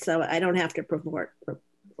acceptance. So I don't have to purport a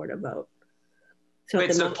vote. So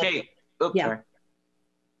wait, so Kate,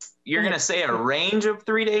 you're going to say a range of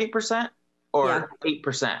 3 to 8%? or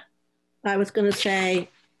 8%? I was going to say,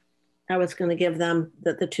 I was going to give them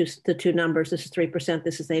the two numbers. This is 3%.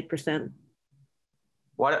 This is 8%.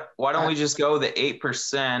 Why don't we just go the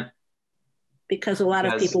 8%? Because a lot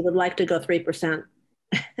of people would like to go 3%.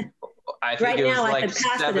 I think it was like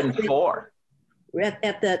 7.4.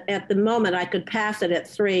 At the moment, I could pass it at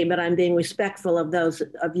 3, but I'm being respectful of those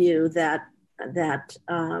of you that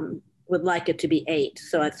would like it to be 8.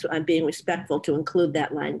 So I'm being respectful to include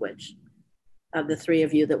that language of the 3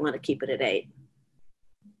 of you that want to keep it at 8.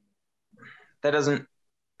 That doesn't,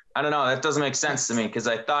 I don't know, that doesn't make sense to me, because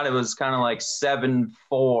I thought it was kind of like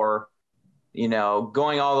 7.4, you know,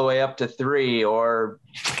 going all the way up to 3 or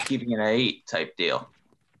keeping it at 8 type deal.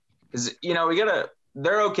 Because, you know,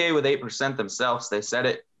 they're okay with 8% themselves. They said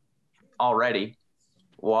it already.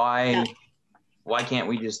 Why can't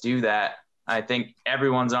we just do that? I think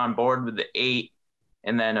everyone's on board with the 8,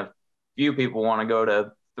 and then a few people want to go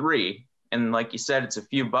to 3. And like you said, it's a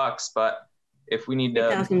few bucks, but if we need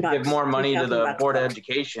to give more money to the Board of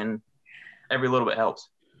Education, every little bit helps.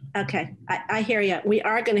 Okay, I hear you. We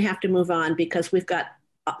are going to have to move on because we've got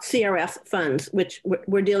CRF funds, which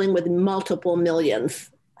we're dealing with multiple millions.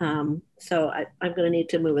 So I'm going to need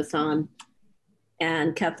to move us on.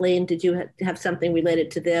 And Kathleen, did you have something related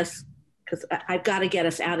to this? Because I've got to get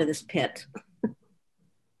us out of this pit.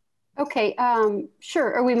 Okay,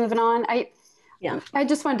 sure. Are we moving on? I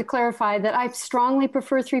just wanted to clarify that I strongly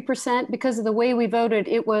prefer 3% because of the way we voted.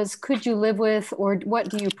 It was, could you live with, or what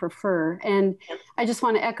do you prefer? And I just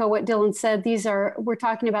want to echo what Dylan said. We're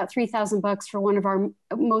talking about $3,000 for one of our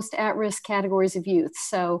most at-risk categories of youth.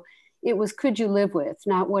 So it was, could you live with,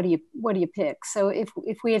 not what do you pick? So if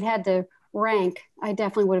we had to rank, I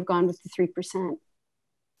definitely would have gone with the 3%.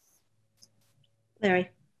 Larry.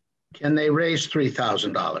 Can they raise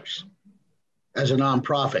 $3,000 as a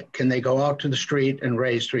nonprofit? Can they go out to the street and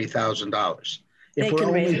raise $3,000? If we're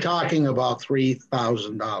only talking about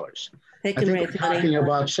 $3,000, they can raise money. Talking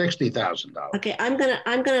about $60,000. Okay, I'm gonna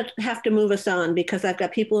have to move us on because I've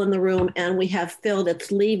got people in the room and we have Phil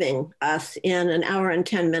that's leaving us in an hour and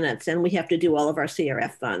 10 minutes, and we have to do all of our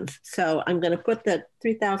CRF funds. So I'm going to put the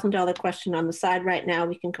 $3,000 question on the side right now.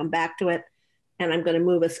 We can come back to it, and I'm going to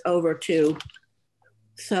move us over to.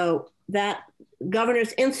 So that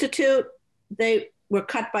Governor's Institute, they were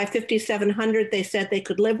cut by 5,700. They said they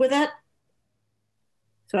could live with it.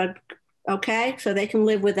 So okay, so they can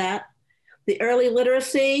live with that. The early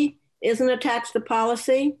literacy isn't attached to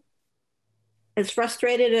policy. As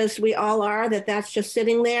frustrated as we all are that that's just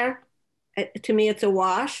sitting there, to me it's a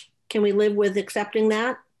wash. Can we live with accepting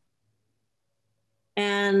that?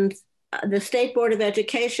 And the State Board of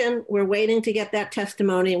Education, we're waiting to get that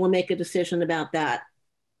testimony and we'll make a decision about that.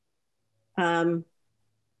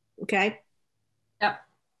 Okay? Yep.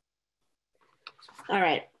 All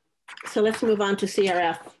right, so let's move on to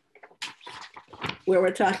CRF, where we're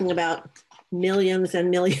talking about millions and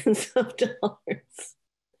millions of dollars.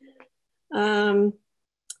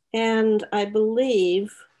 And I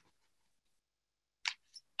believe,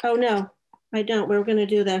 oh no, I don't. We're going to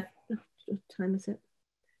do that. What time is it?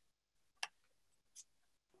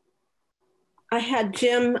 I had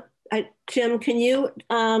Jim. Jim, can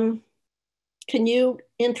you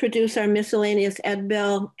introduce our miscellaneous ed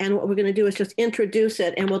bill? And what we're going to do is just introduce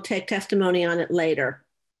it, and we'll take testimony on it later.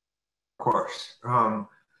 Of course.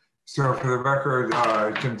 So for the record,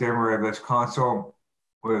 Jim Damer, this console,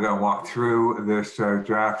 we're going to walk through this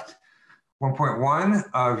draft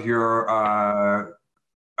 1.1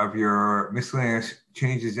 of your miscellaneous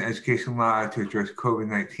changes in education law to address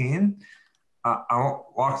COVID-19. I won't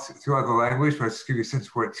walk through all the language, but I'll just give you a sense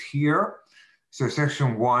of what's here. So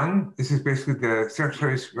section 1, this is basically the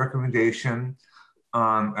Secretary's recommendation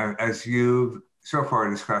as you've so far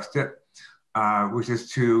discussed it, which is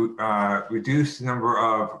to reduce the number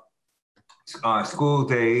of school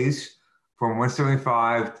days from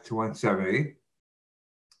 175 to 170.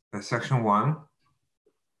 That's section 1.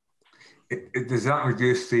 It does not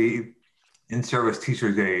reduce the in-service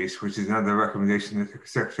teacher days, which is another recommendation that the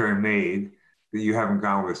Secretary made that you haven't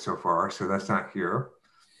gone with so far. So that's not here.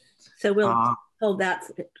 So we'll hold that.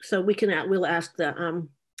 So we'll ask the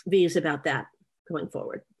V's about that going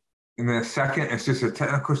forward. And then second, it's just a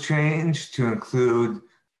technical change to include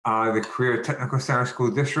the career technical center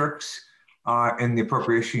school districts in the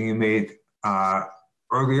appropriation you made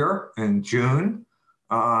earlier in June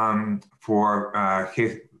for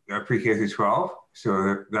Pre-K-12.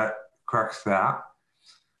 So that corrects that.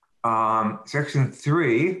 Section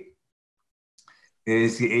 3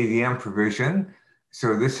 is the ADM provision.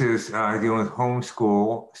 So this is dealing with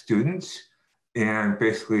homeschool students, and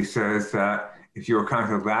basically says that if you were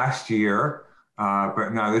counted last year,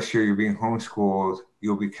 but now this year you're being homeschooled,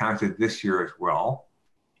 you'll be counted this year as well.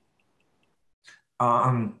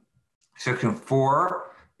 Section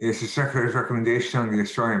 4 is the Secretary's recommendation on the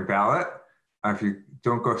Australian ballot. If you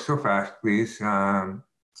don't go so fast, please. Phil,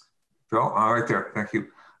 right there, thank you.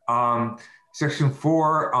 Section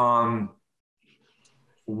 4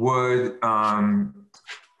 would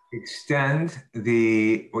extend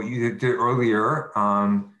what you did earlier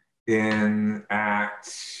in Act,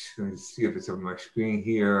 let's see if it's on my screen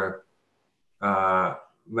here.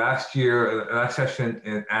 Last session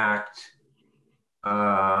in Act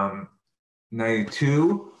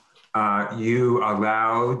 92, you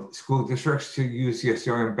allowed school districts to use the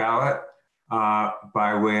Australian ballot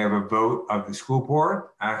by way of a vote of the school board,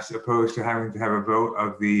 as opposed to having to have a vote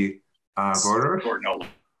of the voters.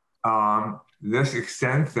 This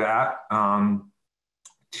extends that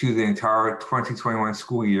to the entire 2021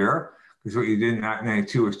 school year, because what you did in Act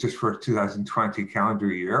 92 was just for 2020 calendar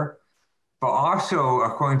year. But also,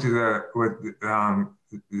 according to what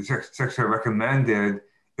the Secretary recommended,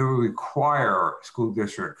 it would require school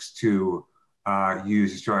districts to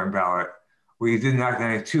use the Australian ballot. What you did in Act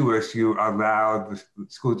 92 was you allowed the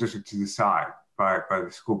school district to decide by the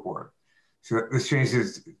school board. So this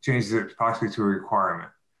changes it possibly to a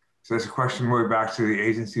requirement. So that's a question more back to the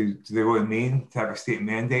agency. Do they really mean to have a state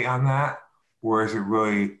mandate on that? Or is it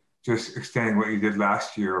really just extending what you did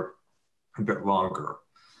last year a bit longer?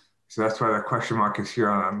 So that's why that question mark is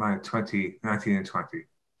here on line 19 and 20.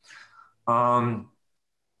 And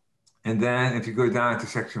then if you go down to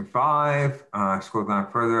section 5, scroll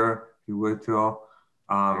down further, if you would, Phil,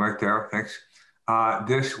 right there, thanks.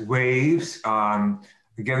 This waives, again,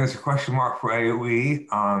 there's a question mark for AOE.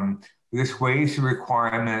 This waives the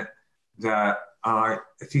requirement that a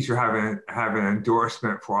teacher have an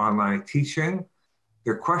endorsement for online teaching.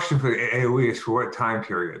 The question for the AOE is for what time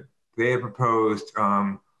period? They have proposed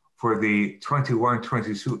for the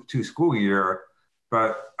 21-22 school year,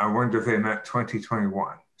 but I wonder if they meant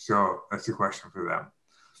 2021. So that's the question for them.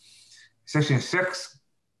 Section 6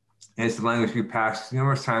 is the language we passed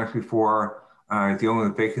numerous times before, dealing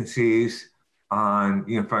with vacancies on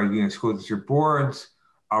unified unit school district boards.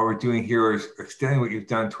 All we're doing here is extending what you've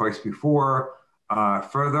done twice before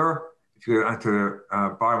further. If you go onto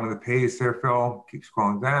the bottom of the page there, Phil, keep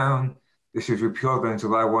scrolling down. This is repealed on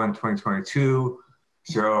July 1, 2022.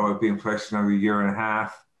 So it'll be in place another year and a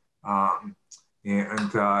half.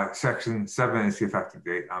 And section 7 is the effective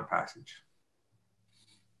date on passage.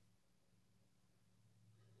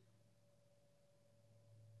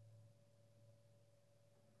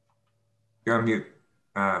 You're on mute.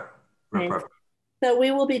 So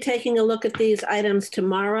we will be taking a look at these items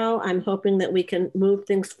tomorrow. I'm hoping that we can move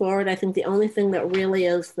things forward. I think the only thing that really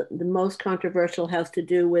is the most controversial has to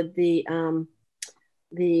do with the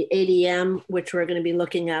ADM, which we're going to be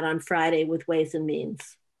looking at on Friday with Ways and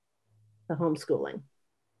Means, the homeschooling.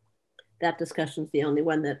 That discussion is the only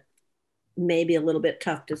one that may be a little bit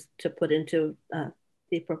tough to put into the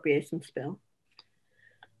appropriations bill.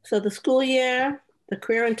 So the school year, the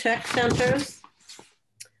career and tech centers,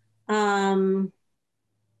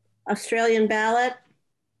 Australian ballot,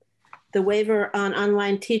 the waiver on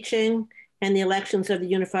online teaching, and the elections of the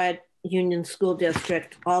Unified Union School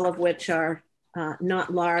District, all of which are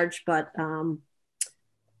not large, but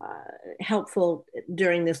helpful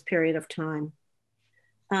during this period of time.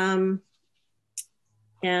 And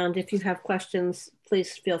if you have questions,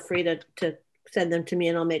 please feel free to send them to me,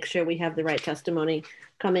 and I'll make sure we have the right testimony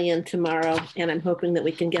coming in tomorrow. And I'm hoping that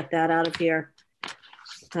we can get that out of here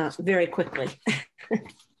very quickly.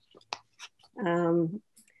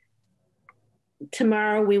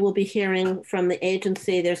 Tomorrow we will be hearing from the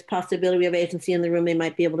agency. There's possibility of agency in the room. They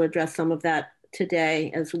might be able to address some of that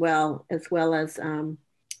today as well as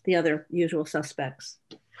the other usual suspects.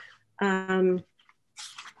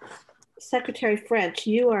 Secretary French,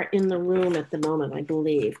 you are in the room at the moment, I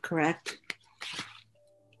believe, correct?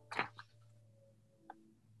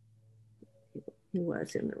 He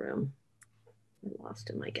was in the room. I lost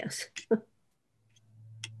him, I guess.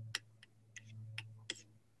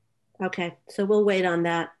 Okay, so we'll wait on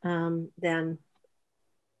that then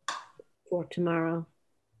for tomorrow.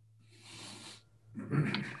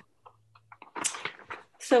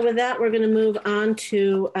 So with that, we're going to move on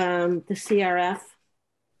to the CRF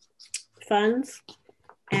funds.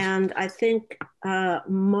 And I think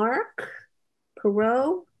Mark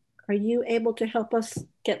Perot, are you able to help us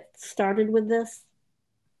get started with this?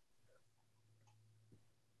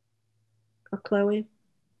 Or Chloe?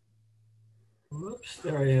 Oops,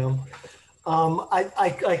 there I am.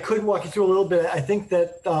 I could walk you through a little bit. I think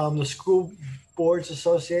that the school Boards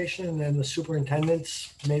Association and then the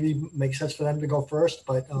superintendents. Maybe makes sense for them to go first,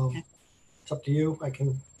 but Okay. it's up to you. I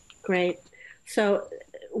can. Great. So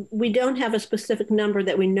we don't have a specific number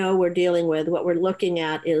that we know we're dealing with. What we're looking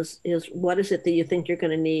at is what is it that you think you're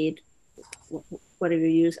going to need? What do you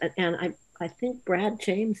use? And I think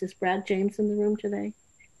is Brad James in the room today?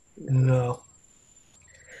 No.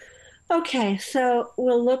 Okay, so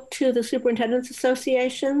we'll look to the Superintendent's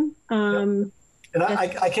Association. And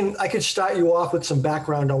I can start you off with some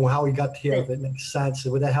background on how we got here, if it makes sense.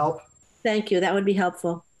 Would that help? Thank you. That would be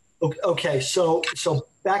helpful. Okay, so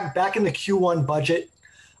back in the Q1 budget,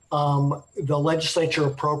 the legislature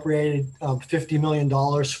appropriated $50 million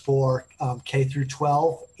for K through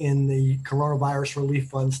 12 in the coronavirus relief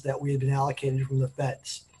funds that we had been allocated from the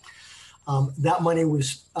feds. That money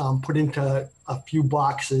was put into a few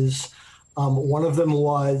boxes. One of them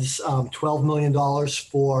was $12 million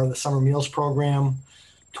for the summer meals program.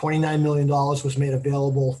 $29 million was made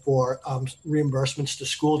available for reimbursements to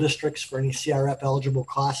school districts for any CRF eligible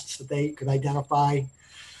costs that they could identify.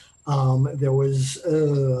 There was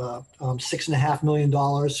 $6.5 million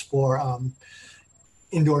for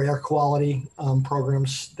indoor air quality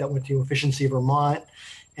programs that went to Efficiency Vermont.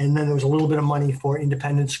 And then there was a little bit of money for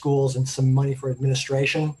independent schools and some money for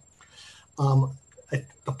administration.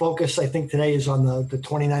 The focus, I think, today is on the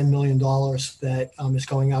 $29 million that is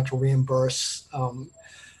going out to reimburse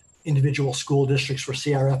individual school districts for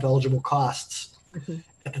CRF eligible costs. Mm-hmm.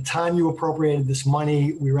 At the time you appropriated this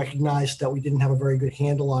money, we recognized that we didn't have a very good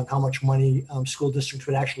handle on how much money school districts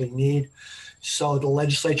would actually need. So the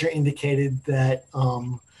legislature indicated that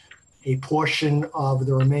a portion of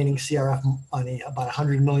the remaining CRF money, about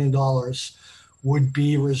 $100 million, would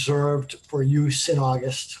be reserved for use in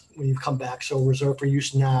August when you come back. So reserved for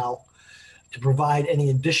use now to provide any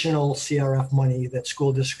additional CRF money that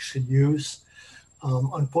school districts could use.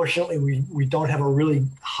 Unfortunately, we don't have a really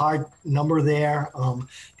hard number there.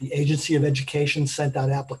 The Agency of Education sent out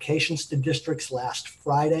applications to districts last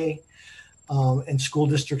Friday, and school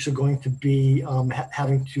districts are going to be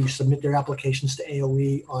having to submit their applications to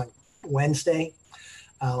AOE on Wednesday.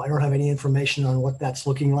 I don't have any information on what that's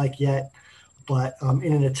looking like yet, but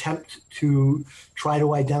in an attempt to try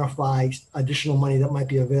to identify additional money that might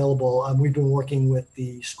be available, we've been working with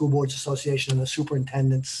the School Boards Association and the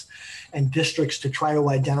superintendents and districts to try to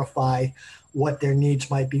identify what their needs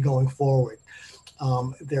might be going forward.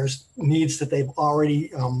 There's needs that they've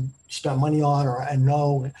already spent money on or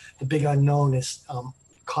know. The big unknown is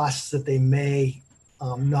costs that they may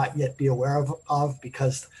not yet be aware of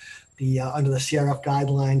because under the CRF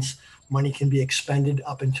guidelines, money can be expended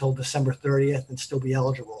up until December 30th and still be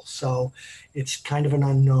eligible. So it's kind of an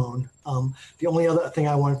unknown. The only other thing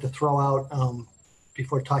I wanted to throw out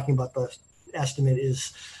before talking about the estimate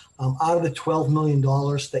is out of the $12 million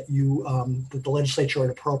that the legislature had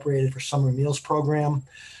appropriated for summer meals program,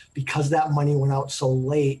 because that money went out so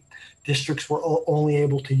late, districts were only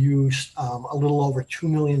able to use a little over $2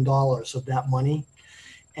 million of that money.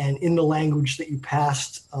 And in the language that you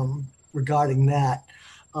passed regarding that,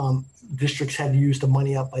 districts had to use the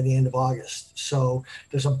money up by the end of August. So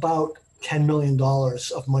there's about $10 million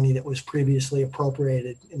of money that was previously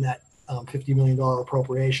appropriated in that $50 million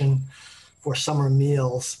appropriation for summer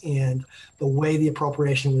meals. And the way the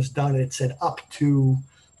appropriation was done, it said up to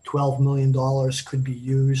 $12 million could be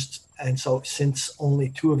used. And so since only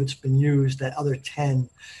 2 of it's been used, that other 10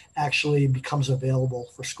 actually becomes available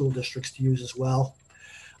for school districts to use as well.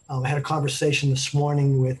 I had a conversation this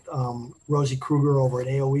morning with Rosie Kruger over at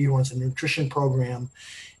AOE, who runs the nutrition program,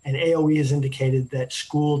 and AOE has indicated that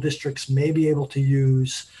school districts may be able to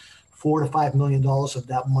use $4 to $5 million of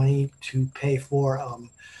that money to pay for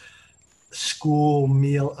school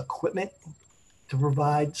meal equipment to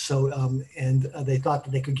provide. So, and they thought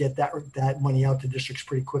that they could get that money out to districts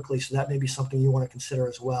pretty quickly. So that may be something you want to consider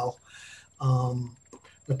as well.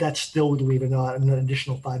 But that still would leave an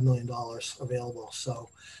additional $5 million available. So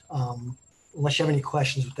unless you have any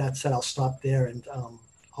questions with that said, I'll stop there. And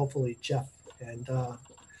hopefully Jeff and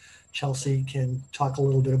Chelsea can talk a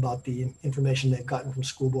little bit about the information they've gotten from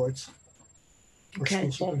school boards.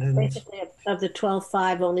 Okay, so basically of the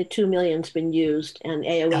 12.5, only 2 million's been used, and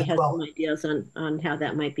AOE has some ideas on how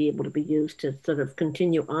that might be able to be used to sort of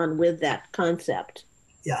continue on with that concept.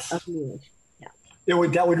 Yes. It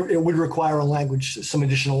would require some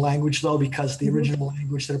additional language though, because the original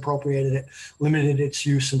language that appropriated it limited its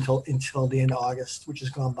use until the end of August, which has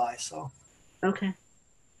gone by. So. Okay,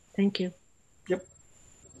 thank you. Yep.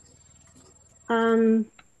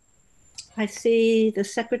 I see the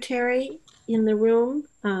secretary in the room.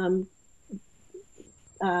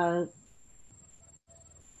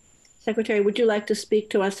 Secretary, would you like to speak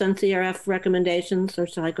to us on CRF recommendations, or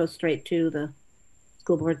shall I go straight to the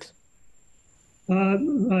school boards?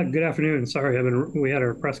 Good afternoon. Sorry, we had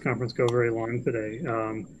our press conference go very long today.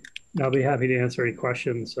 I'll be happy to answer any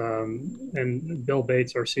questions. And Bill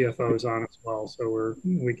Bates, our CFO, is on as well, so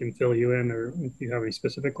we can fill you in, or if you have any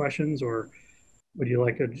specific questions, or would you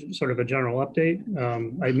like a sort of a general update?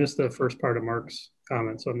 I missed the first part of Mark's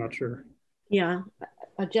comment, so I'm not sure. Yeah,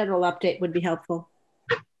 a general update would be helpful.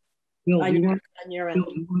 Bill, do you want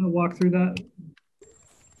to walk through that?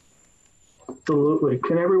 Absolutely.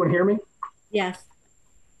 Can everyone hear me? Yes.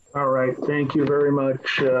 All right. Thank you very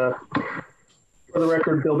much. For the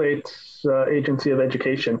record, Bill Bates, Agency of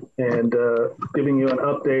Education, and giving you an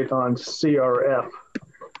update on CRF.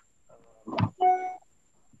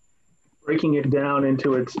 Breaking it down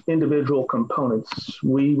into its individual components,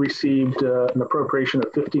 we received an appropriation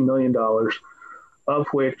of $50 million, of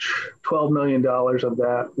which $12 million of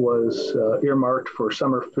that was earmarked for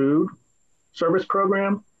summer food service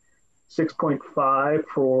program, 6.5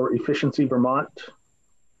 for Efficiency Vermont,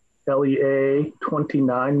 LEA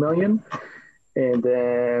 29 million, and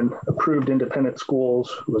then approved independent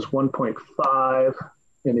schools was 1.5.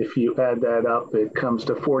 And if you add that up, it comes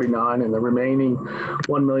to 49, and the remaining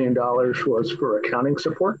 $1 million was for accounting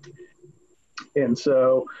support. And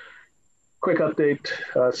so, quick update,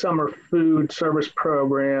 summer food service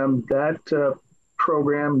program, that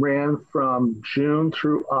program ran from June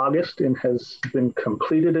through August and has been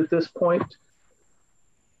completed at this point.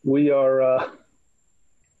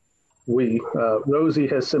 Rosie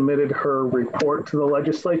has submitted her report to the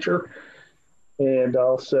legislature and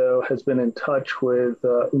also has been in touch with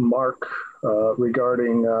Mark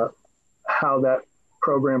regarding how that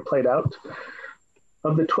program played out.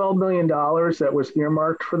 Of the $12 million that was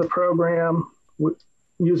earmarked for the program,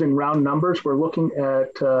 using round numbers, we're looking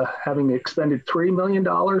at having expended $3 million,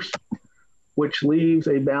 which leaves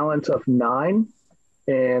a balance of 9.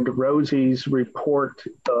 And Rosie's report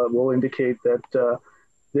will indicate that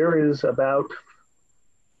there is about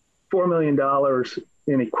 $4 million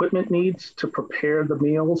in equipment needs to prepare the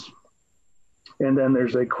meals. And then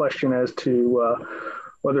there's a question as to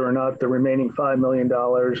whether or not the remaining $5 million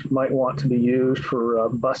might want to be used for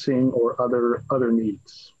busing or other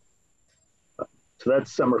needs. So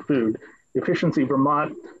that's summer food. Efficiency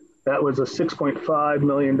Vermont, that was a $6.5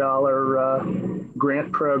 million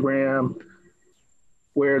grant program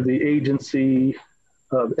where the Agency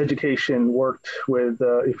of Education worked with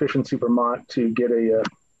Efficiency Vermont to get a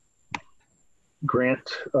grant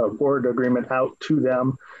board agreement out to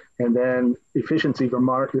them. And then Efficiency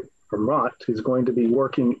Vermont is going to be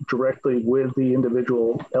working directly with the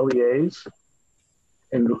individual LEAs.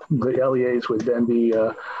 And the LEAs would then be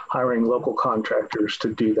hiring local contractors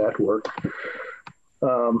to do that work.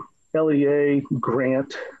 LEA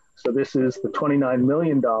grant, so this is the $29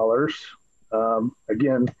 million.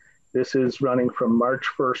 Again, this is running from March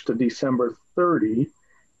 1st to December 30.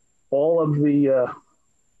 All of the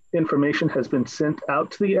information has been sent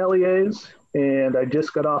out to the LEAs, and I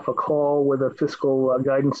just got off a call with a fiscal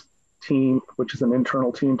guidance team, which is an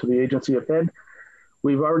internal team to the Agency of Ed.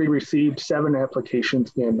 We've already received 7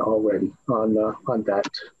 applications in already on that.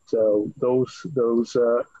 So those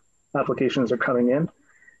applications are coming in.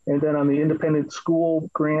 And then on the independent school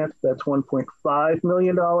grant, that's $1.5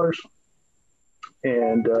 million.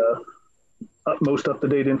 And most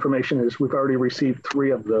up-to-date information is we've already received 3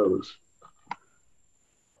 of those.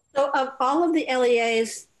 So of all of the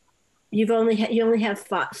LEAs, you only have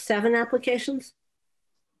 7 applications?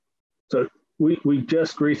 So we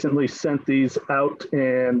just recently sent these out,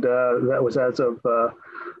 and that was as of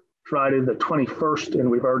Friday the 21st,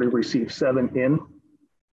 and we've already received 7 in.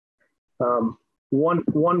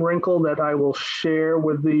 One wrinkle that I will share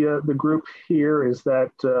with the group here is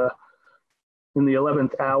that in the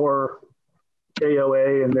 11th hour,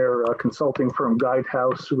 AOA and their consulting firm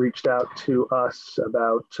Guidehouse reached out to us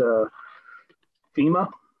about FEMA.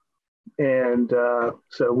 And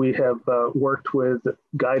so we have worked with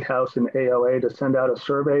Guidehouse and AOA to send out a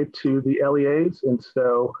survey to the LEAs. And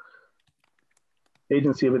so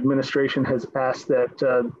Agency of Administration has asked that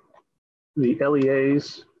the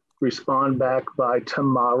LEAs respond back by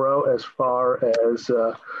tomorrow as far as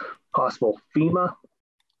possible FEMA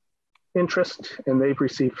interest, and they've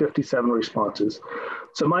received 57 responses.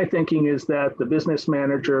 So my thinking is that the business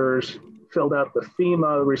managers filled out the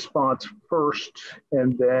FEMA response first,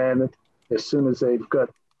 and then as soon as they've got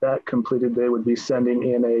that completed, they would be sending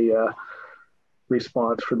in a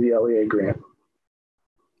response for the LEA grant.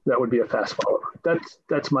 That would be a fast follower.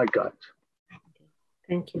 That's my gut.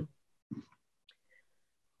 Thank you.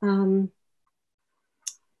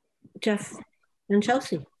 Jeff and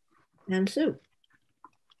Chelsea. and Sue.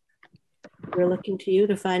 We're looking to you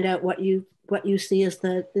to find out what you see as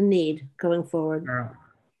the need going forward.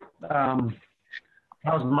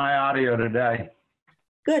 How's my audio today?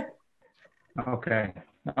 Good. Okay.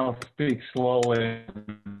 I'll speak slowly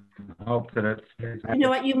and hope that it stays. You know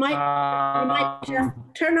what? You might Jeff,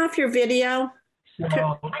 turn off your video.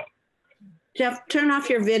 Jeff, turn off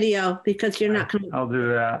your video because you're not coming. I'll do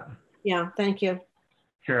that. Yeah, thank you.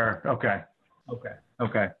 Sure. Okay.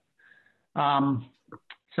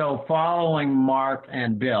 So following Mark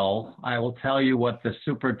and Bill, I will tell you what the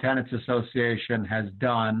Superintendent's Association has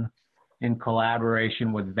done in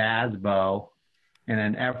collaboration with VASBO in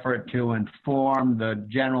an effort to inform the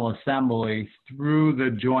General Assembly through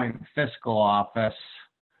the Joint Fiscal Office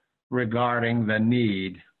regarding the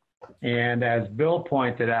need. And as Bill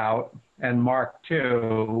pointed out, and Mark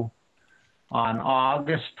too, on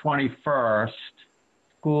August 21st,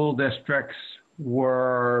 school districts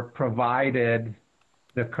were provided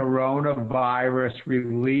the Coronavirus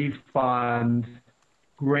Relief Fund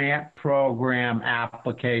grant program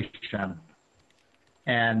application.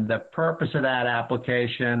 And the purpose of that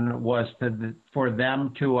application was for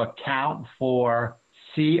them to account for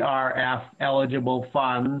CRF eligible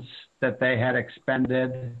funds that they had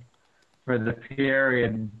expended for the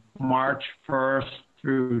period March 1st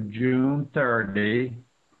through June 30,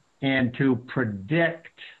 and to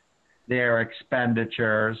predict their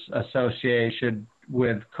expenditures associated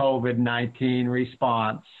with COVID-19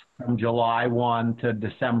 response from July 1 to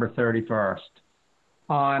December 31st.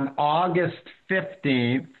 On August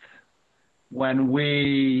 15th, when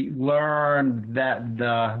we learned that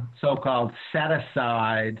the so-called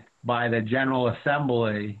set-aside by the General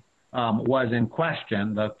Assembly was in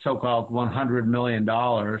question, the so-called $100 million,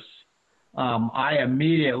 I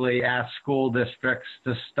immediately asked school districts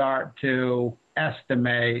to start to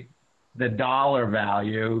estimate the dollar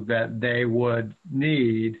value that they would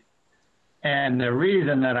need. And the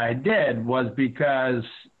reason that I did was because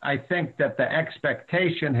I think that the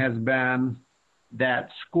expectation has been that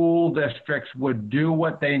school districts would do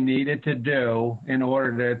what they needed to do in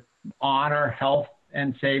order to honor health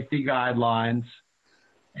and safety guidelines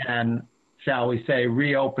and, shall we say,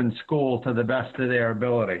 reopen school to the best of their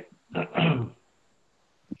ability. So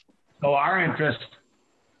our interest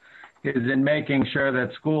is in making sure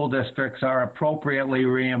that school districts are appropriately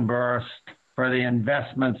reimbursed for the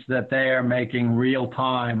investments that they are making real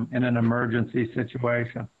time in an emergency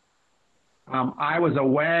situation. I was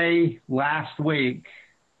away last week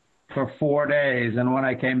for 4 days, and when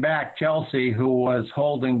I came back, Chelsea, who was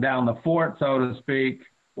holding down the fort, so to speak,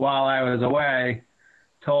 while I was away,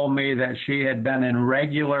 told me that she had been in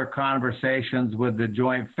regular conversations with the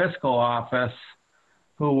Joint Fiscal Office,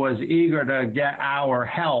 who was eager to get our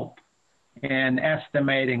help in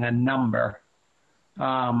estimating a number.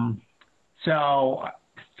 So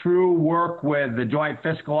through work with the Joint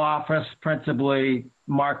Fiscal Office, principally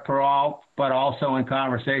Mark Peralt, but also in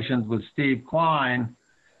conversations with Steve Klein,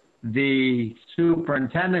 the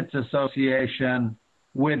Superintendent's Association,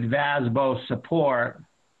 with VASBO support,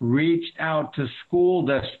 reached out to school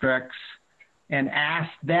districts and asked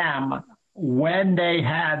them when they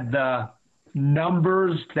had the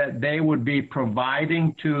numbers that they would be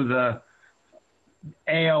providing to the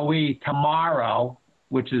AOE tomorrow,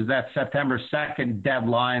 which is that September 2nd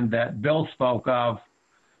deadline that Bill spoke of,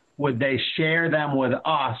 would they share them with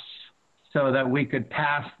us so that we could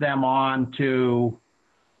pass them on to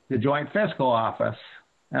the Joint Fiscal Office?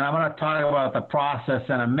 And I'm going to talk about the process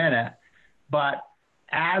in a minute, but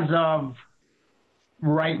as of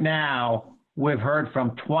right now, we've heard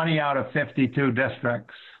from 20 out of 52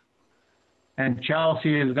 districts. And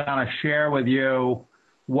Chelsea is going to share with you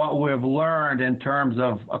what we've learned in terms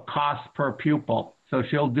of a cost per pupil. So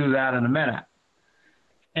she'll do that in a minute.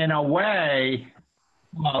 In a way,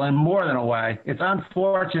 well, in more than a way, it's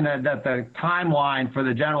unfortunate that the timeline for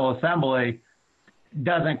the General Assembly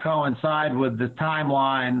doesn't coincide with the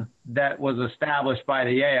timeline that was established by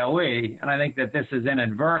the AOE. And I think that this is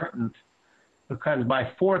inadvertent because by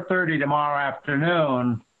 4:30 tomorrow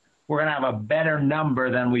afternoon, we're going to have a better number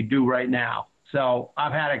than we do right now. So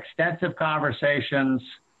I've had extensive conversations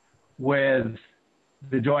with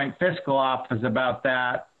the Joint Fiscal Office about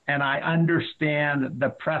that, and I understand the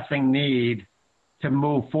pressing need to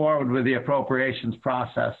move forward with the appropriations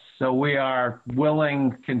process. So we are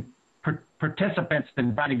willing participants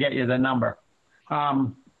in trying to get you the number.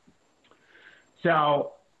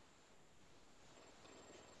 So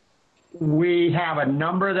we have a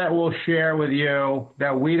number that we'll share with you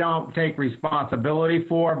that we don't take responsibility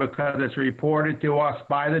for because it's reported to us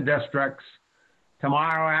by the districts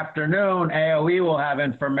Tomorrow afternoon, AOE will have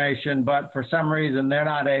information, but for some reason, they're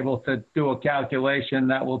not able to do a calculation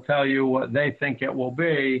that will tell you what they think it will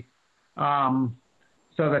be. So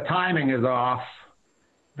the timing is off.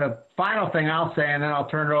 The final thing I'll say, and then I'll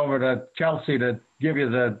turn it over to Chelsea to give you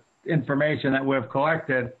the information that we've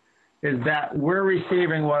collected, is that we're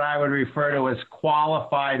receiving what I would refer to as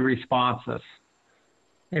qualified responses.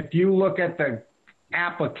 If you look at the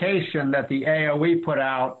application that the AOE put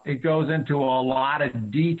out, it goes into a lot of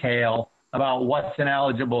detail about what's an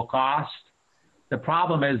eligible cost. The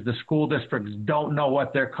problem is the school districts don't know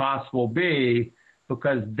what their costs will be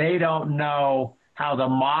because they don't know how the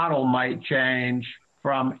model might change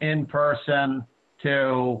from in-person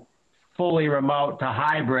to fully remote to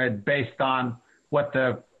hybrid based on what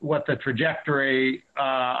the trajectory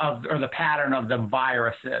or the pattern of the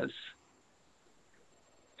virus is.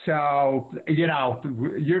 So, you know,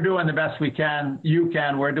 you're doing the best we can.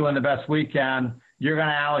 We're doing the best we can. You're going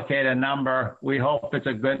to allocate a number. We hope it's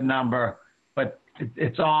a good number, but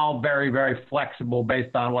it's all very, very flexible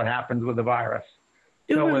based on what happens with the virus.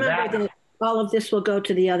 Do remember that all of this will go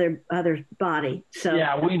to the other body. So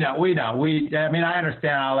yeah, we know. I mean, I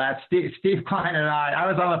understand all that. Steve Klein and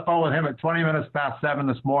I was on the phone with him at 20 minutes past 7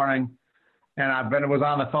 this morning, and was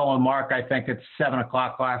on the phone with Mark, I think it's 7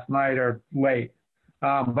 o'clock last night or late.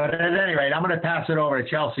 But at any rate, I'm going to pass it over to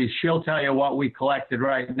Chelsea. She'll tell you what we collected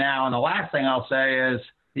right now. And the last thing I'll say is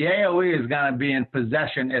the AOE is going to be in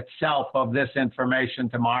possession itself of this information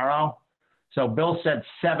tomorrow. So Bill said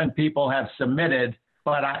 7 people have submitted,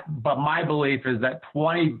 but my belief is that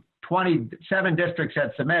 7 districts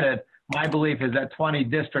had submitted. My belief is that 20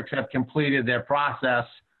 districts have completed their process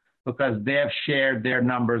because they have shared their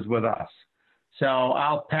numbers with us. So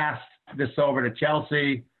I'll pass this over to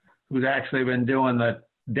Chelsea, who's actually been doing the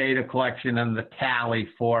data collection and the tally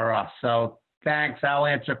for us. So thanks. I'll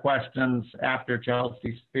answer questions after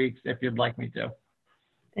Chelsea speaks if you'd like me to.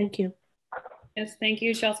 Thank you. Yes, thank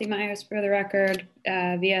you, Chelsea Myers, for the record,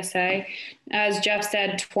 VSA. As Jeff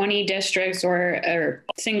said, 20 districts or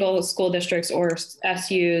single school districts or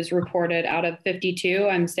SUs reported out of 52.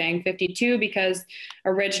 I'm saying 52 because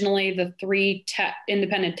originally the 3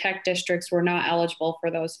 independent tech districts were not eligible for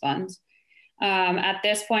those funds. At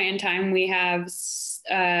this point in time, we have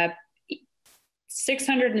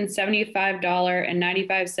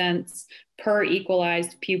 $675.95 per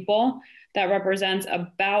equalized pupil. That represents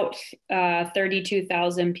about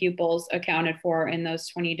 32,000 pupils accounted for in those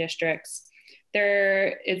 20 districts.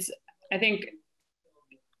 It's, I think,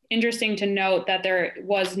 interesting to note that there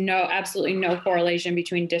was absolutely no correlation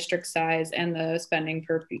between district size and the spending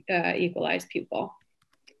per equalized pupil.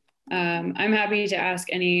 I'm happy to ask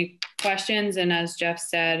any questions. And as Jeff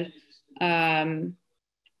said, there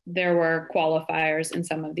were qualifiers in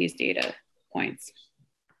some of these data points.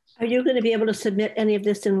 Are you going to be able to submit any of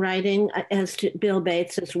this in writing as to Bill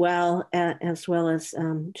Bates as well as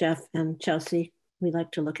Jeff and Chelsea? We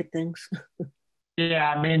like to look at things.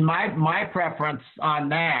 Yeah, I mean, my preference on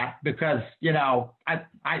that, because, you know, I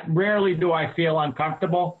rarely do I feel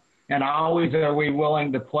uncomfortable, and always are we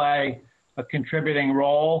willing to play a contributing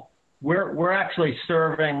role. We're actually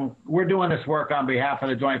we're doing this work on behalf of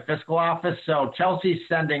the Joint Fiscal Office. So Chelsea's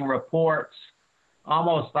sending reports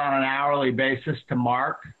almost on an hourly basis to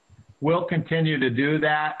Mark. We'll continue to do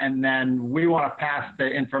that, and then we want to pass the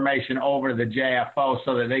information over to the JFO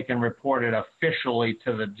so that they can report it officially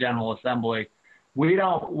to the General Assembly. We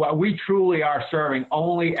truly are serving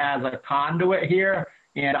only as a conduit here,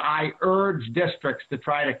 and I urge districts to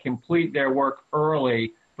try to complete their work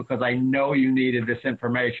early because I know you needed this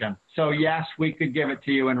information. So yes, we could give it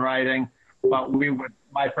to you in writing, but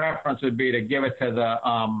my preference would be to give it to the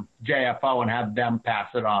JFO and have them pass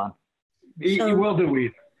it on. We'll do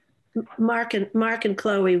either. Mark and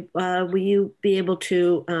Chloe, will you be able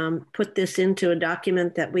to put this into a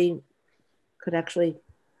document that we could actually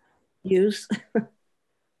use?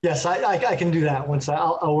 Yes, I can do that. Once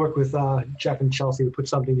I'll work with Jeff and Chelsea to put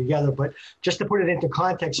something together. But just to put it into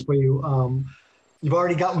context for you, you've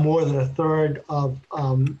already got more than a third of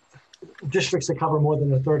districts that cover more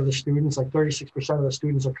than a third of the students, like 36% of the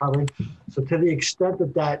students are covered. So to the extent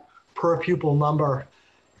that that per pupil number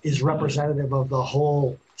is representative of the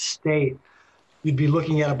whole state, you'd be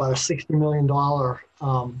looking at about a $60 million of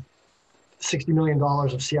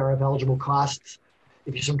CRF eligible costs.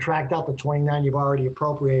 If you subtract out the 29 you've already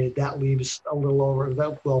appropriated, that leaves a little over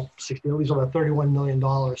that. Well, 60 leaves about $31 million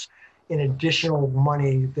in additional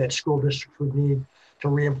money that school districts would need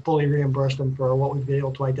to fully reimburse them for what we've been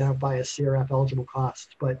able to identify as CRF eligible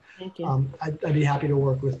costs. But I'd be happy to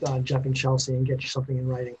work with Jeff and Chelsea and get you something in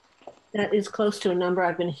writing. That is close to a number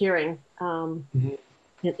I've been hearing.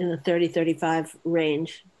 in the 30-35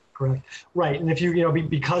 range. Correct. Right. And if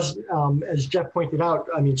because as Jeff pointed out,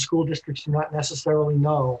 I mean, school districts do not necessarily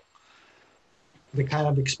know the kind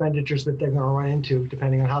of expenditures that they're going to run into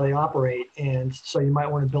depending on how they operate. And so you might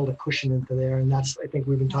want to build a cushion into there. And that's, I think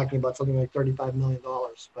we've been talking about something like $35 million,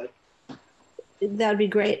 but. That'd be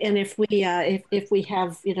great. And if we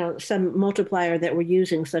have, some multiplier that we're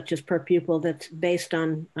using, such as per pupil, that's based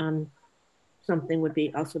on something would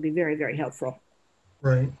also be very, very helpful.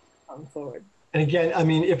 Right. Going forward. And again, I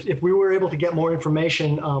mean, if we were able to get more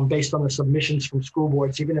information based on the submissions from school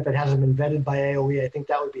boards, even if it hasn't been vetted by AOE, I think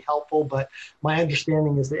that would be helpful. But my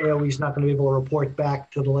understanding is that AOE is not going to be able to report back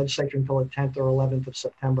to the legislature until the 10th or 11th of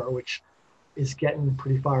September, which is getting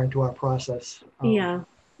pretty far into our process. Yeah.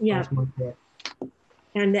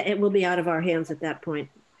 And it will be out of our hands at that point.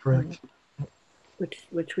 Correct.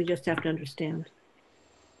 Which we just have to understand.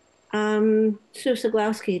 Sue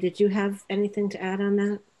Siglowski, did you have anything to add on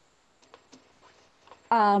that?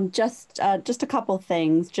 Just a couple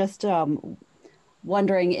things. Just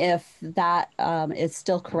wondering if that is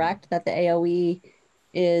still correct, that the AOE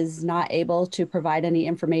is not able to provide any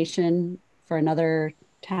information for another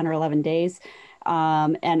 10 or 11 days.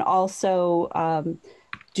 And also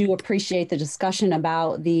do appreciate the discussion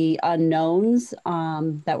about the unknowns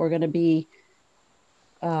that we're going to be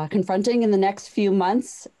confronting in the next few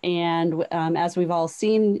months. And as we've all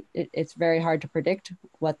seen, it's very hard to predict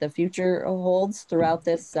what the future holds throughout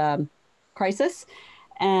this crisis.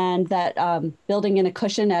 And that building in a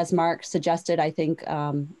cushion, as Mark suggested, I think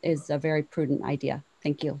is a very prudent idea.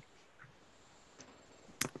 Thank you.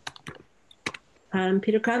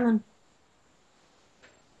 Peter Conlon.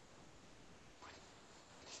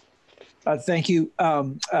 Thank you.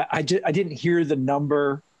 I didn't hear the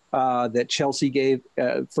number that Chelsea gave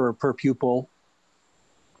for per pupil.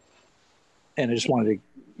 And I just wanted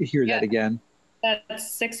to hear that again.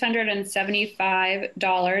 That's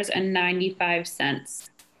 $675.95.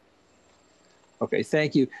 Okay,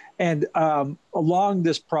 thank you. And along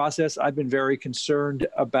this process, I've been very concerned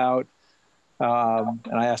about,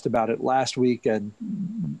 and I asked about it last week, and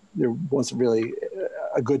there wasn't really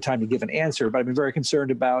a good time to give an answer, but I've been very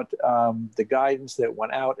concerned about the guidance that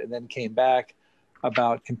went out and then came back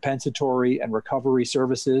about compensatory and recovery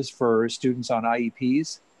services for students on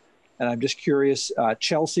IEPs. And I'm just curious,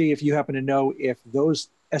 Chelsea, if you happen to know if those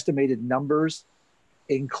estimated numbers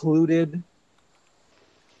included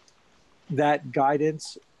that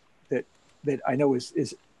guidance that I know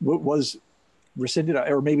was rescinded,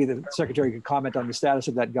 or maybe the secretary could comment on the status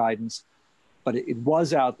of that guidance, but it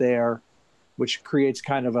was out there, which creates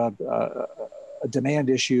kind of a demand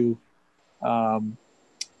issue. And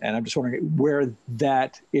I'm just wondering where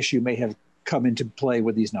that issue may have come into play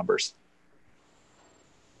with these numbers.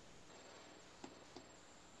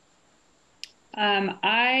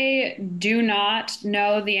 I do not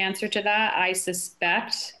know the answer to that. I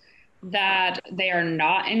suspect that they are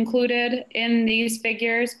not included in these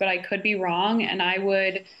figures, but I could be wrong. And I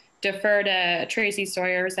would defer to Tracy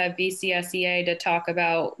Sawyers at VCSEA to talk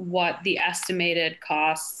about what the estimated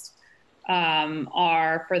costs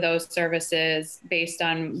are for those services based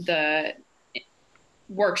on the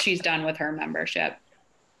work she's done with her membership.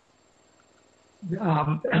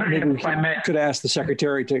 Maybe we could ask the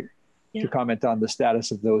secretary to comment on the status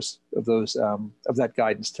of that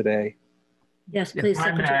guidance today. Yes, please.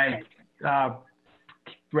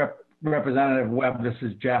 Representative Webb, this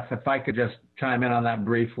is Jeff. If I could just chime in on that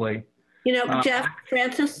briefly. Jeff,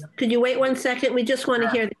 Francis, could you wait 1 second? We just want to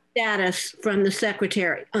hear the status from the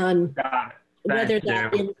secretary on whether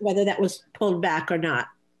that was pulled back or not.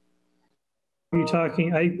 Are you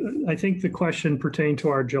talking? I think the question pertained to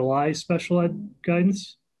our July special ed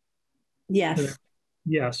guidance. Yes.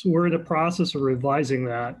 Yes, we're in the process of revising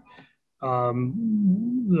that. A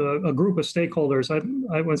group of stakeholders,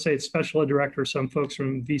 I would say it's special ed directors, some folks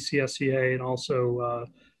from VCSEA, and also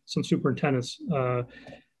some superintendents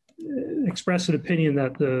expressed an opinion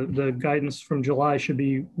that the guidance from July should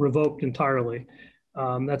be revoked entirely.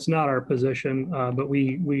 That's not our position, but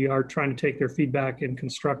we are trying to take their feedback and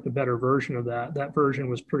construct a better version of that. That version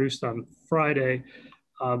was produced on Friday.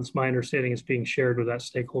 It's my understanding it's being shared with that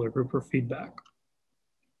stakeholder group for feedback.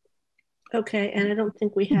 Okay, and I don't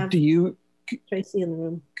think we have Tracy in the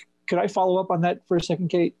room. Could I follow up on that for a second,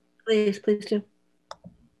 Kate? Please do.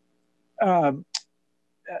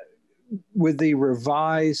 With the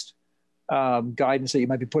revised guidance that you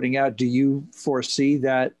might be putting out, do you foresee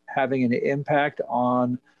that having an impact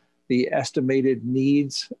on the estimated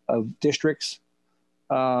needs of districts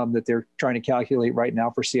that they're trying to calculate right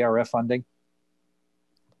now for CRF funding?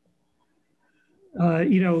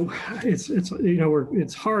 You know,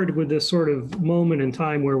 it's hard with this sort of moment in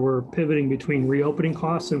time where we're pivoting between reopening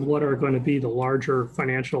costs and what are going to be the larger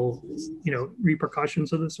financial,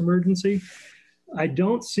 repercussions of this emergency. I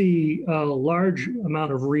don't see a large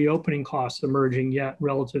amount of reopening costs emerging yet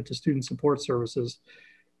relative to student support services.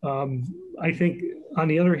 I think, on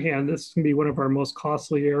the other hand, this can be one of our most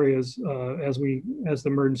costly areas as the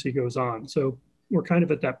emergency goes on. So we're kind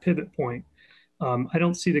of at that pivot point. I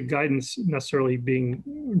don't see the guidance necessarily being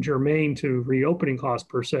germane to reopening costs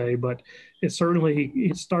per se, but it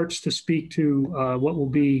starts to speak to what will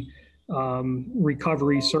be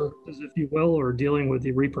recovery services, if you will, or dealing with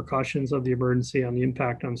the repercussions of the emergency on the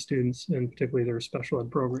impact on students and particularly their special ed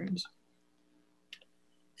programs.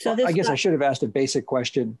 So I guess I should have asked a basic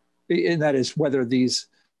question, and that is whether these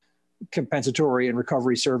compensatory and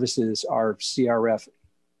recovery services are CRF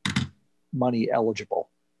money eligible.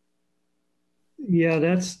 Yeah,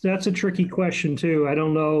 that's a tricky question too. I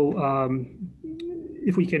don't know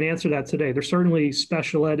if we can answer that today. There's certainly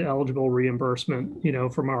special ed eligible reimbursement,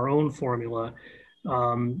 from our own formula.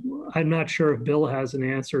 I'm not sure if Bill has an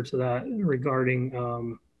answer to that regarding,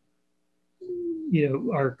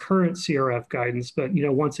 our current CRF guidance. But,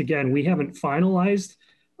 once again, we haven't finalized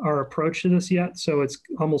our approach to this yet. So it's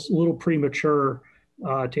almost a little premature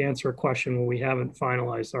to answer a question when we haven't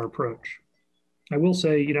finalized our approach. I will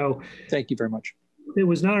say, thank you very much. It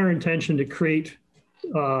was not our intention to create,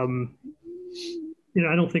 I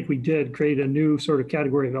don't think we did create a new sort of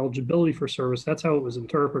category of eligibility for service. That's how it was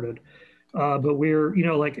interpreted. But we're,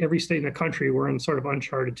 like every state in the country, we're in sort of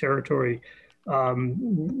uncharted territory.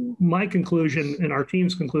 My conclusion and our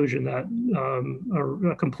team's conclusion that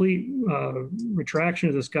a complete retraction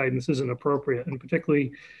of this guidance isn't appropriate. And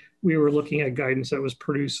particularly, we were looking at guidance that was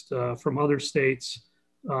produced from other states,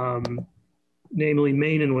 namely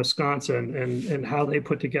Maine and Wisconsin, and how they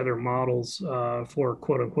put together models for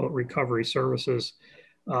quote unquote recovery services.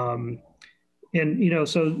 So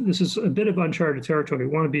this is a bit of uncharted territory.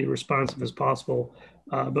 We want to be as responsive as possible,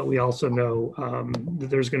 but we also know that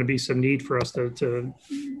there's going to be some need for us to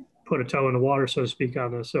put a toe in the water, so to speak,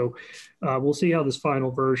 on this. So we'll see how this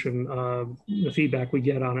final version, the feedback we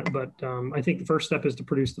get on it. But I think the first step is to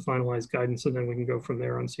produce the finalized guidance, and then we can go from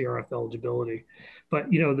there on CRF eligibility. But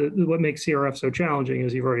what makes CRF so challenging,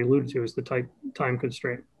 as you've already alluded to, is the time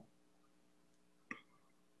constraint.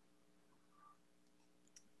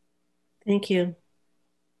 Thank you.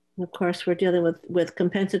 Of course, we're dealing with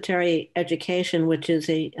compensatory education, which is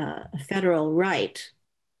a federal right.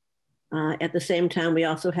 At the same time, we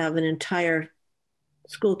also have an entire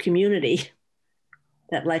school community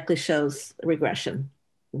that likely shows regression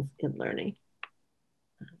in learning.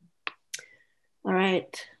 All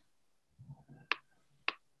right.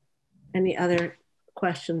 Any other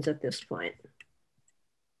questions at this point?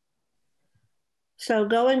 So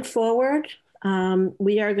going forward,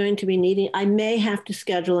 we are going to be needing, I may have to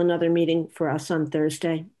schedule another meeting for us on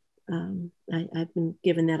Thursday. I've been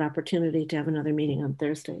given that opportunity to have another meeting on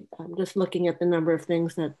Thursday. I'm just looking at the number of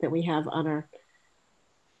things that we have on our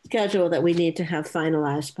schedule that we need to have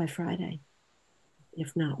finalized by Friday,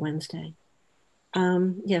 if not Wednesday.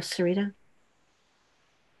 Yes, Sarita?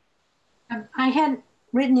 I had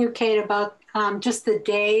written you, Kate, about just the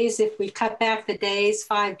days, if we cut back the days,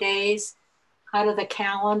 5 days out of the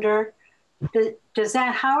calendar,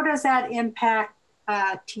 how does that impact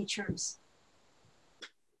teachers?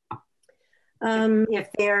 If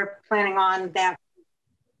they're planning on that,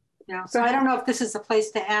 so I don't know if this is a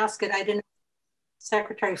place to ask it. I didn't know if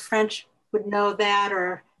Secretary French would know that,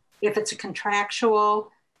 or if it's a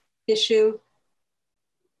contractual issue.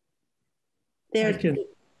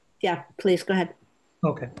 Yeah, please go ahead.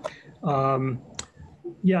 Okay.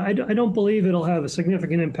 Yeah, I don't believe it'll have a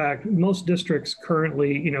significant impact. Most districts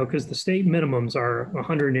currently, because the state minimums are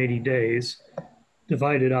 180 days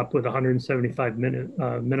divided up with 175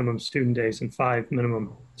 minimum student days and 5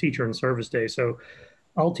 minimum teacher and service days. So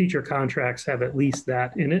all teacher contracts have at least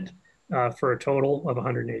that in it for a total of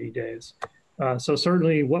 180 days. So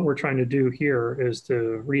certainly what we're trying to do here is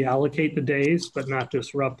to reallocate the days, but not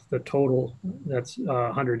disrupt the total that's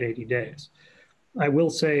 180 days. I will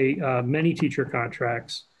say many teacher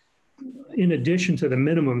contracts, in addition to the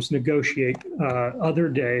minimums, negotiate other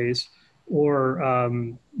days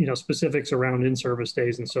or specifics around in-service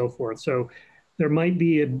days and so forth. So there might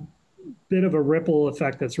be a bit of a ripple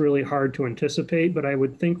effect that's really hard to anticipate, but I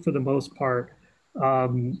would think for the most part,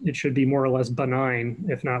 it should be more or less benign,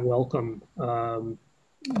 if not welcome.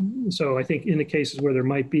 So I think in the cases where there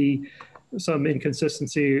might be some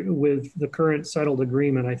inconsistency with the current settled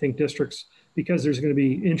agreement, I think districts, because there's going to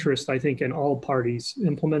be interest, I think, in all parties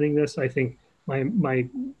implementing this, I think my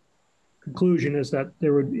conclusion is that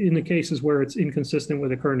there would, in the cases where it's inconsistent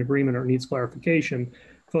with the current agreement or needs clarification,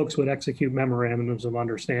 folks would execute memorandums of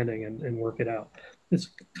understanding and work it out. It's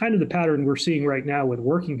kind of the pattern we're seeing right now with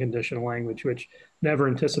working conditional language, which never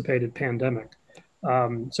anticipated pandemic.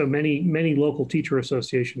 So many local teacher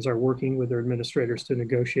associations are working with their administrators to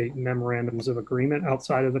negotiate memorandums of agreement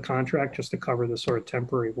outside of the contract just to cover the sort of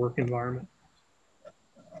temporary work environment.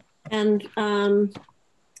 And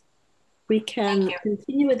we can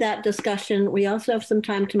continue with that discussion. We also have some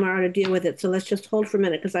time tomorrow to deal with it. So let's just hold for a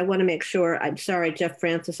minute because I want to make sure. I'm sorry, Jeff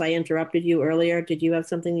Francis, I interrupted you earlier. Did you have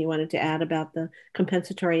something you wanted to add about the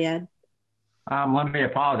compensatory ed? Let me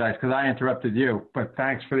apologize because I interrupted you, but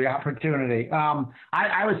thanks for the opportunity.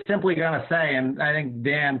 I was simply going to say, and I think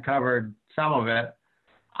Dan covered some of it,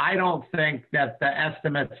 I don't think that the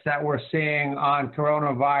estimates that we're seeing on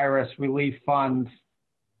coronavirus relief funds,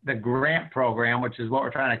 the grant program, which is what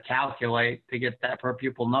we're trying to calculate to get that per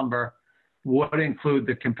pupil number, would include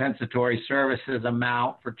the compensatory services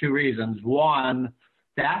amount for two reasons. One,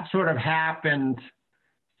 that sort of happened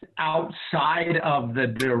outside of the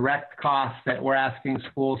direct costs that we're asking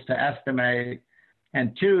schools to estimate.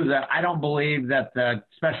 And two, that I don't believe that the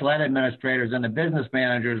special ed administrators and the business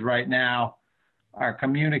managers right now are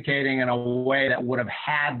communicating in a way that would have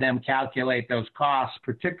had them calculate those costs,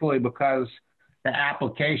 particularly because the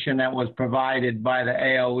application that was provided by the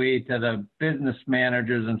AOE to the business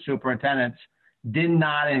managers and superintendents did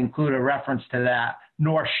not include a reference to that,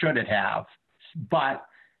 nor should it have. But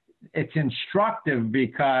it's instructive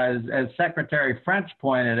because, as Secretary French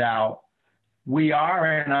pointed out, we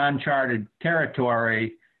are in uncharted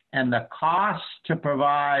territory, and the costs to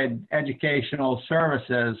provide educational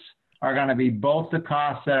services are going to be both the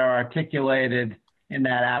costs that are articulated in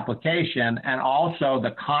that application and also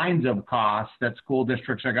the kinds of costs that school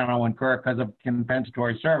districts are going to incur because of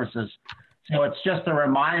compensatory services. So it's just a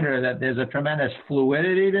reminder that there's a tremendous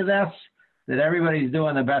fluidity to this, that everybody's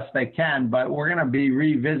doing the best they can, but we're going to be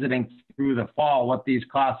revisiting through the fall what these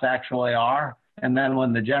costs actually are. And then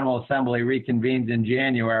when the General Assembly reconvenes in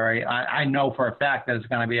January, I know for a fact that it's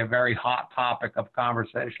going to be a very hot topic of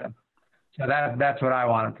conversation. So that's what I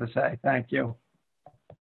wanted to say. Thank you.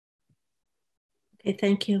 Okay,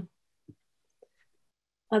 thank you.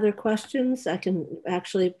 Other questions? I can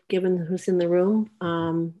actually, given who's in the room,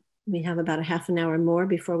 we have about a half an hour more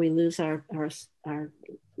before we lose our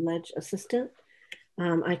ledge assistant.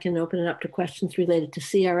 I can open it up to questions related to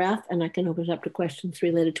CRF, and I can open it up to questions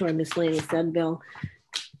related to our miscellaneous ed bill.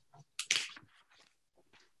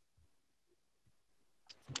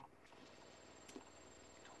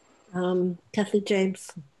 Kathleen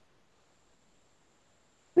James.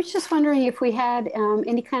 I was just wondering if we had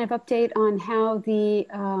any kind of update on how the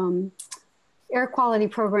air quality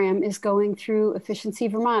program is going through Efficiency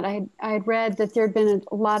Vermont. I had read that there had been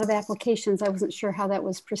a lot of applications. I wasn't sure how that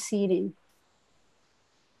was proceeding.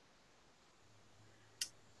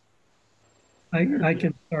 I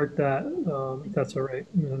can start that, if that's all right,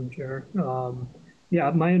 Madam Chair. Yeah,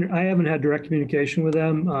 I haven't had direct communication with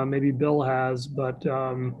them. Maybe Bill has, but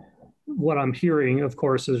what I'm hearing, of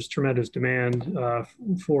course, is tremendous demand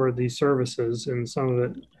for these services, and some of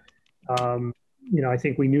it, you know, I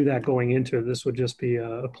think we knew that going into it. This would just be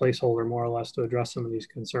a placeholder more or less to address some of these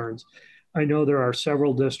concerns. I know there are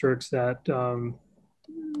several districts that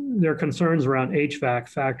their concerns around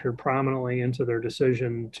HVAC factored prominently into their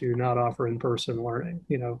decision to not offer in-person learning,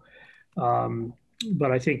 you know.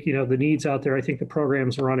 But I think, you know, the needs out there, I think the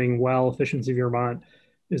program's running well. Efficiency Vermont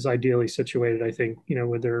is ideally situated, I think, you know,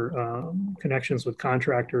 with their connections with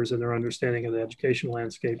contractors and their understanding of the education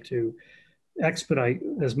landscape to expedite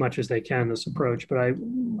as much as they can this approach. But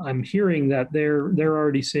I'm hearing that they're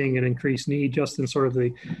already seeing an increased need just in sort of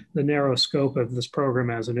the narrow scope of this program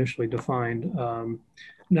as initially defined.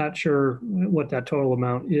 Not sure what that total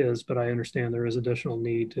amount is, but I understand there is additional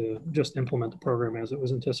need to just implement the program as it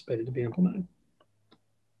was anticipated to be implemented.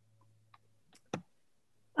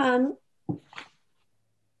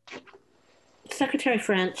 Secretary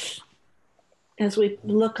French, as we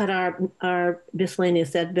look at our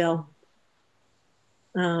miscellaneous ed bill,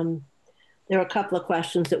 there are a couple of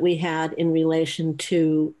questions that we had in relation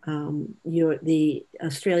to the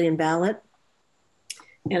Australian ballot.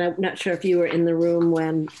 And I'm not sure if you were in the room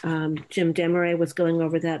when Jim Demeray was going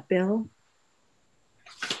over that bill.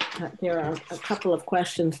 There are a couple of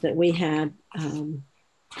questions that we had. Can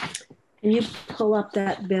you pull up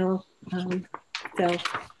that bill, Phil?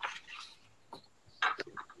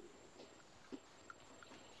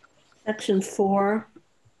 Section 4,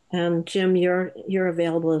 and Jim, you're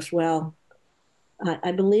available as well.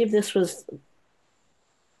 I believe this was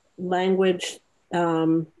language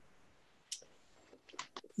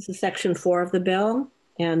This is section 4 of the bill,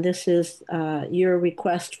 and this is your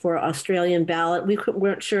request for Australian ballot. We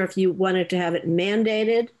weren't sure if you wanted to have it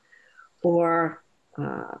mandated or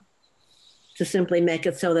to simply make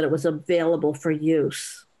it so that it was available for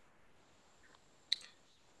use.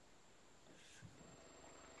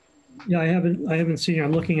 Yeah, I haven't seen.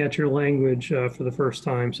 I'm looking at your language for the first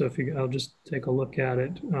time, so I'll just take a look at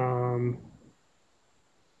it.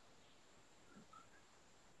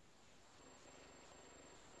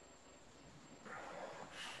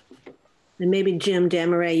 And maybe Jim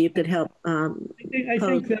Demaray, you could help. I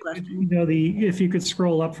think that, you know, if you could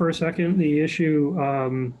scroll up for a second, the issue,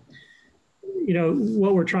 you know,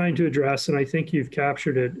 what we're trying to address, and I think you've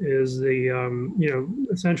captured it, is the, you know,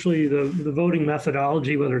 essentially the voting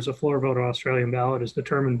methodology, whether it's a floor vote or Australian ballot, is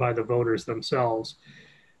determined by the voters themselves.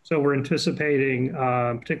 So we're anticipating,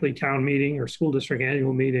 particularly town meeting or school district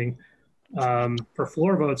annual meeting, for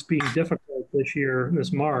floor votes being difficult this year,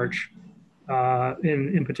 this March.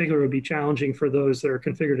 In particular, it would be challenging for those that are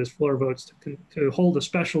configured as floor votes to hold a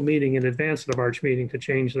special meeting in advance of the March meeting to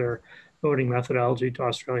change their voting methodology to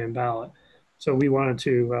Australian ballot. So we wanted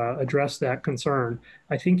to address that concern.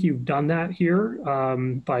 I think you've done that here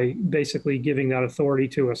by basically giving that authority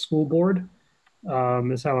to a school board,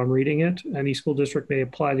 is how I'm reading it. Any school district may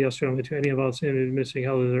apply the Australian to any of us in missing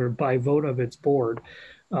other by vote of its board.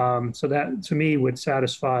 So that, to me, would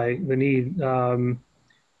satisfy the need.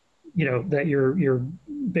 You know, that you're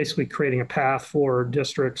basically creating a path for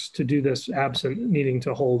districts to do this absent needing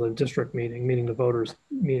to hold a district meeting, meaning the voters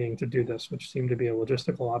meeting to do this, which seemed to be a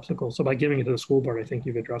logistical obstacle. So by giving it to the school board, I think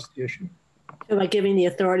you've addressed the issue. So by giving the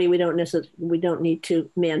authority, we don't need to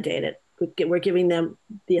mandate it. We're giving them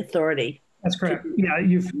the authority. That's correct. Yeah,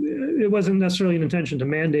 it wasn't necessarily an intention to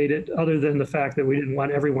mandate it, other than the fact that we didn't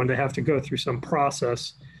want everyone to have to go through some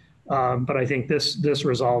process. But I think this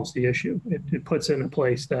resolves the issue. It puts in a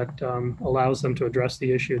place that allows them to address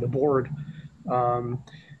the issue. The board,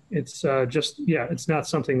 it's just, yeah, it's not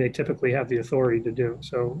something they typically have the authority to do.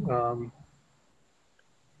 So,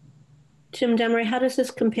 Jim Demery, how does this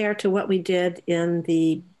compare to what we did in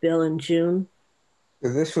the bill in June?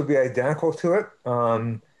 So this would be identical to it,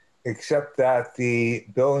 except that the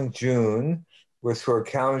bill in June was for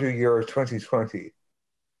calendar year 2020.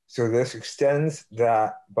 So this extends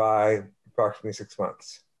that by approximately 6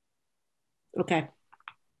 months. Okay.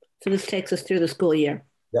 So this takes us through the school year.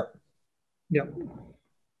 Yep. Yep.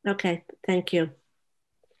 Okay, thank you.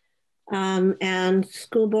 And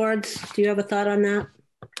school boards, do you have a thought on that?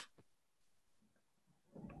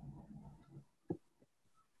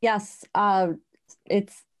 Yes,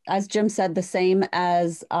 it's, as Jim said, the same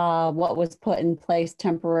as what was put in place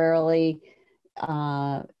temporarily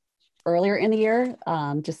earlier in the year,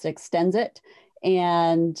 just extends it.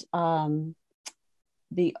 And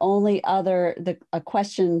the only other, a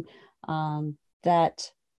question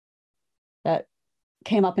that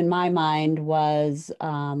came up in my mind was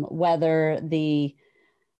whether the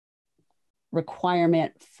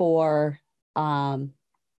requirement for, or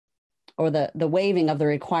the waiving of the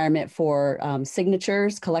requirement for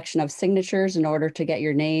signatures, collection of signatures in order to get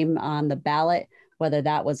your name on the ballot, whether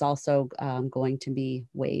that was also going to be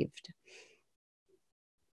waived.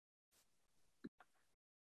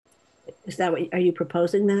 Is that what, are you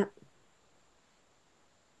proposing that?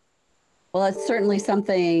 Well, it's certainly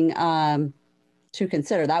something to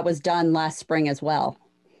consider. That was done last spring as well.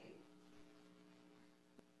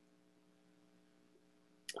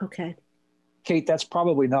 Okay. Kate, that's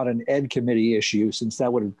probably not an ed committee issue, since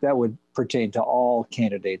that would pertain to all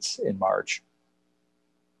candidates in March.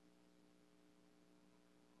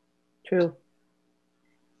 True.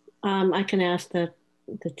 I can ask the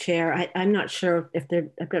chair. I'm not sure if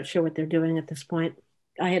I'm not sure what they're doing at this point.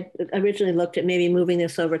 I had originally looked at maybe moving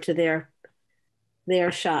this over to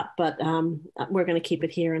their shop, but we're going to keep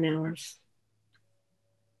it here in ours.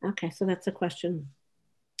 Okay, so that's a question.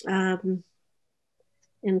 In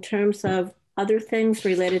terms of other things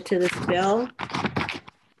related to this bill,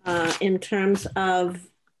 in terms of,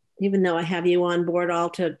 even though I have you on board all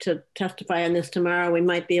to testify on this tomorrow, we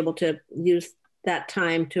might be able to use that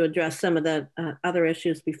time to address some of the other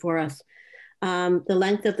issues before us. The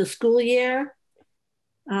length of the school year,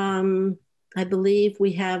 I believe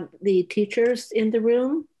we have the teachers in the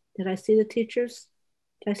room. Did I see the teachers?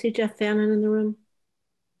 Did I see Jeff Fannin in the room?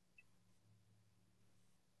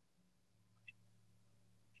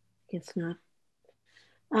 Guess not.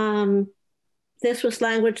 This was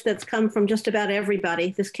language that's come from just about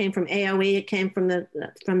everybody. This came from AOE, it came from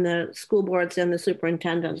the school boards and the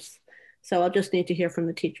superintendents. So I'll just need to hear from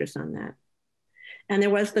the teachers on that. And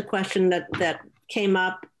there was the question that came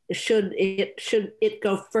up should it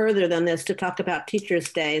go further than this to talk about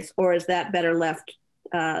teachers' days, or is that better left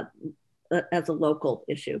as a local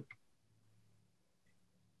issue?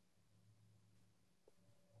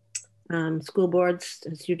 School boards,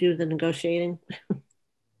 as you do the negotiating.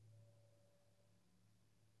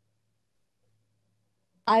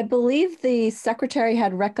 I believe the secretary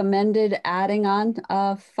had recommended adding on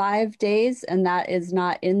 5 days, and that is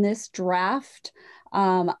not in this draft.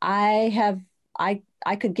 I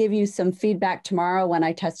could give you some feedback tomorrow when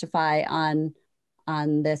I testify on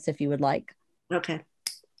this, if you would like. Okay,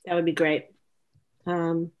 that would be great.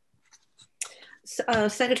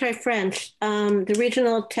 Secretary French, the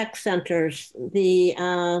regional tech centers, these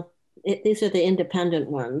are the independent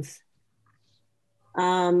ones.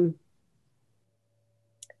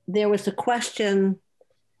 There was a question,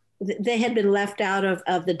 they had been left out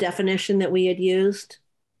of the definition that we had used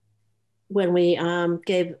when we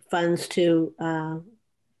gave funds to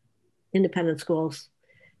independent schools.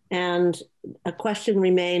 And a question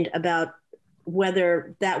remained about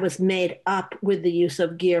whether that was made up with the use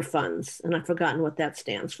of GEAR funds. And I've forgotten what that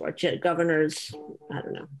stands for. Governor's, I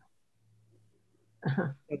don't know.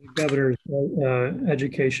 The governor's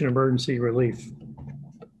education emergency relief.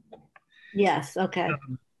 Yes, okay.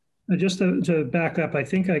 Just to back up, I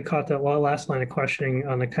think I caught that last line of questioning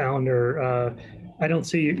on the calendar. I don't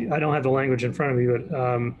have the language in front of me, but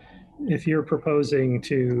if you're proposing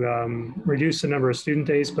to reduce the number of student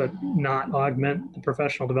days, but not augment the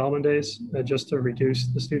professional development days, just to reduce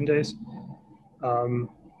the student days. I'm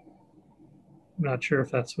not sure if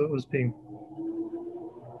that's what was being,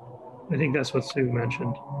 I think that's what Sue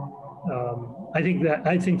mentioned. I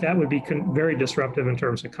think that would be very disruptive in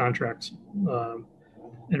terms of contracts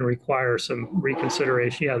and require some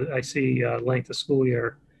reconsideration. Yeah, I see length of school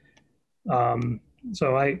year.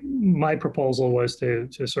 So my proposal was to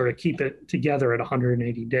sort of keep it together at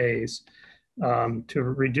 180 days to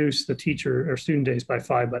reduce the teacher or student days by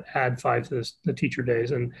 5, but add 5 to the teacher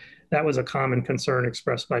days. And that was a common concern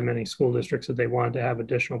expressed by many school districts, that they wanted to have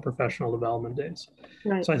additional professional development days.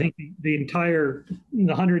 Right. So I think the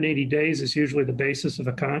 180 days is usually the basis of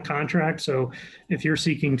a contract. So if you're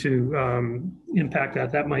seeking to impact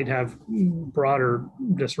that might have broader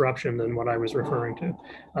disruption than what I was referring to.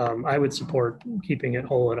 I would support keeping it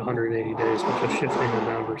whole at 180 days, but just shifting the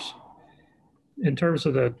numbers. In terms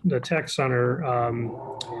of the tech center,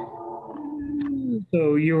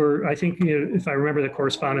 so I think, if I remember the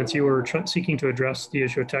correspondence, you were seeking to address the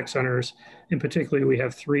issue of tech centers. In particular, we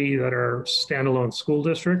have 3 that are standalone school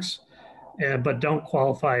districts, but don't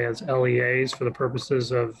qualify as LEAs for the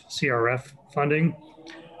purposes of CRF funding.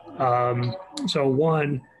 So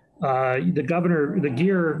one, the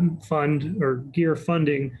GEAR fund or GEAR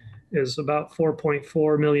funding is about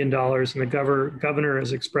 $4.4 million, and the governor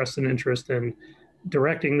has expressed an interest in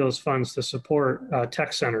directing those funds to support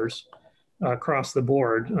tech centers across the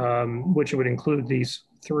board, which would include these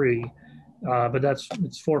 3, but it's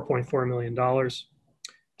 $4.4 million.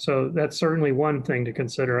 So that's certainly one thing to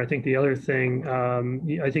consider. I think the other thing,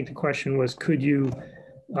 I think the question was, could you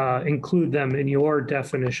include them in your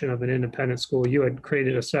definition of an independent school? You had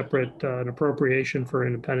created a separate an appropriation for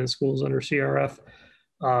independent schools under CRF.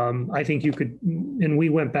 I think you could, and we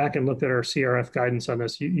went back and looked at our CRF guidance on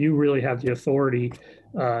this. You really have the authority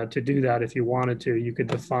to do that if you wanted to. You could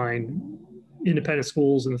define independent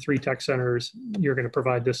schools and the 3 tech centers. You're going to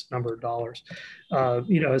provide this number of dollars.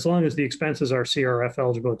 As long as the expenses are CRF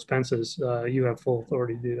eligible expenses, you have full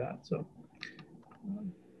authority to do that. So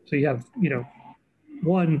you have,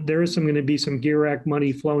 one, there is going to be some GEAR Act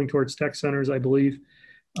money flowing towards tech centers, I believe,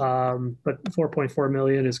 but 4.4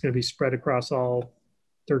 million is going to be spread across all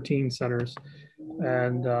 13 centers.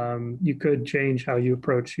 And you could change how you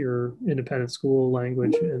approach your independent school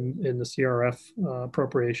language in the CRF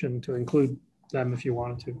appropriation to include them if you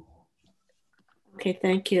wanted to. Okay,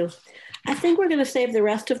 thank you. I think we're going to save the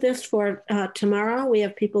rest of this for tomorrow. We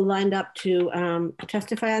have people lined up to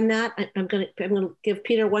testify on that. I'm going to give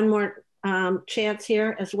Peter one more chance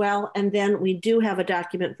here as well. And then we do have a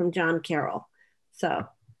document from John Carroll. So.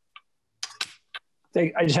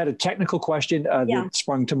 I just had a technical question that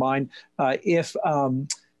sprung to mind. If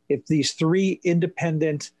these 3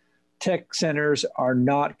 independent tech centers are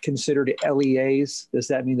not considered LEAs, does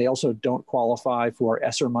that mean they also don't qualify for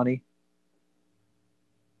ESSER money?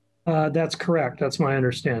 That's correct. That's my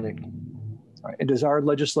understanding. All right. And does our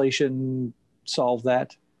legislation solve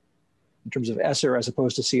that in terms of ESSER as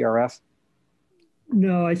opposed to CRF?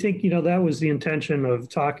 No, I think, that was the intention of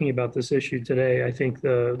talking about this issue today. I think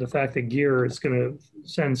the fact that GEAR is going to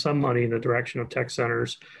send some money in the direction of tech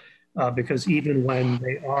centers, because even when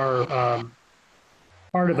they are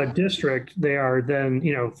part of a district, they are then,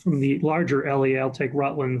 from the larger LEA, I'll take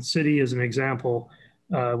Rutland City as an example,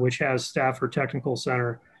 which has Stafford Technical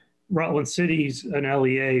Center. Rutland City's an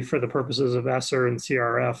LEA for the purposes of ESSER and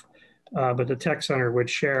CRF, but the Tech Center would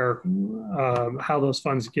share how those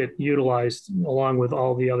funds get utilized along with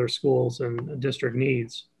all the other schools and district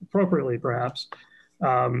needs, appropriately perhaps.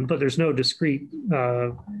 But there's no discrete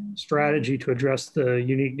strategy to address the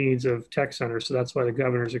unique needs of Tech Center. So that's why the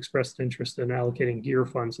governor's expressed interest in allocating gear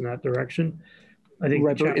funds in that direction. I think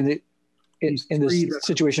right, in this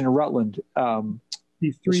situation in Rutland,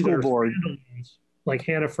 these three school board, like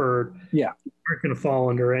Hannaford, aren't going to fall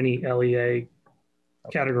under any LEA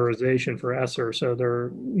categorization for ESSER. So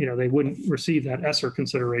they wouldn't receive that ESSER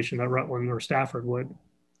consideration that Rutland or Stafford would.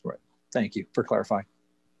 Right. Thank you for clarifying.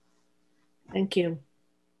 Thank you.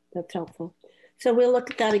 That's helpful. So we'll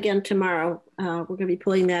look at that again tomorrow. We're going to be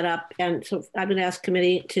pulling that up. And so I'm going to ask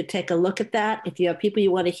committee to take a look at that. If you have people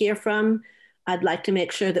you want to hear from, I'd like to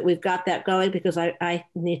make sure that we've got that going because I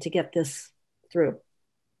need to get this through.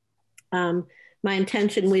 My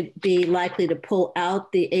intention would be likely to pull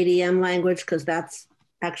out the ADM language because that's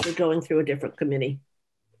actually going through a different committee.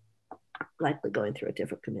 Likely going through a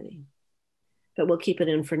different committee. But we'll keep it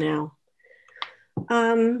in for now.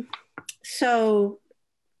 So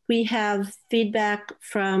we have feedback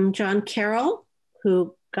from John Carroll,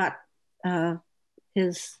 who got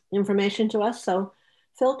his information to us. So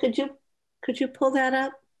Phil, could you pull that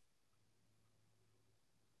up?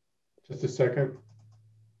 Just a second.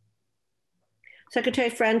 Secretary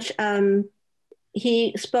French,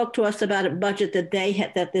 he spoke to us about a budget that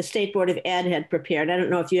that the State Board of Ed had prepared. I don't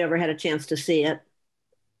know if you ever had a chance to see it.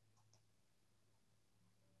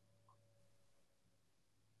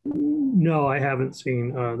 No, I haven't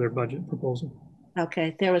seen their budget proposal.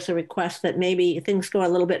 Okay, there was a request that maybe things go a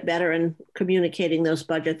little bit better in communicating those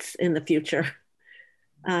budgets in the future.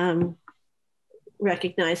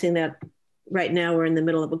 Recognizing that right now we're in the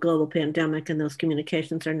middle of a global pandemic and those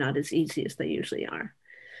communications are not as easy as they usually are.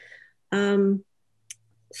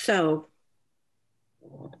 So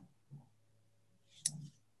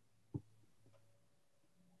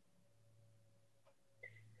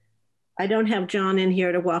I don't have John in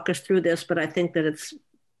here to walk us through this, but I think that it's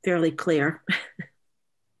fairly clear.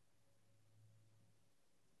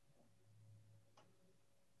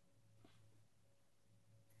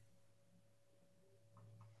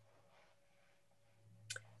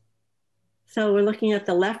 So we're looking at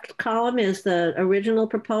the left column is the original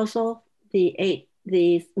proposal. The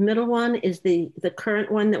middle one is the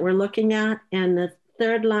current one that we're looking at. And the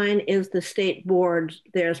third line is the state board,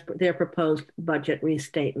 their proposed budget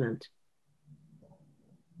restatement.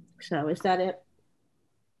 So is that it?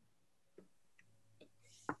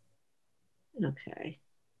 Okay.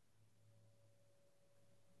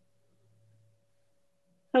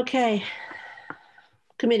 Okay.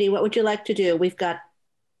 Committee, what would you like to do? We've got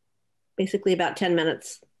basically about 10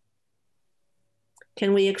 minutes.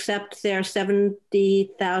 Can we accept their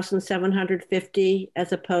 70,750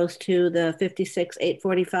 as opposed to the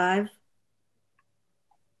 56,845?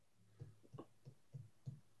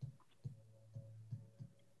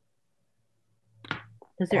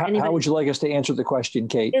 How would you like us to answer the question,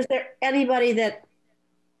 Kate? Is there anybody that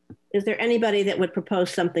would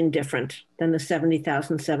propose something different than the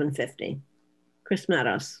 70,750? Chris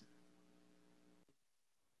Meadows.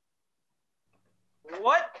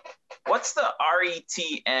 What's the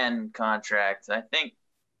RETN contract? I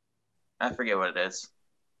forget what it is.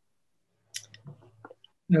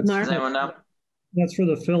 Does anyone know? That's for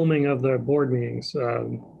the filming of the board meetings.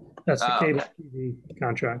 That's the cable TV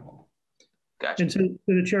contract. Gotcha. And to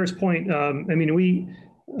the chair's point, I mean,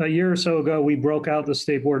 a year or so ago, we broke out the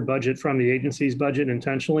state board budget from the agency's budget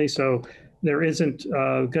intentionally. So there isn't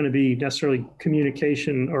going to be necessarily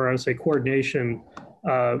communication, or I would say coordination.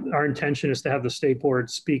 Our intention is to have the state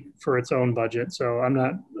board speak for its own budget. So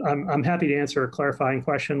I'm happy to answer a clarifying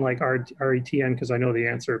question like RETN because I know the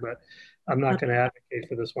answer, but I'm not going to advocate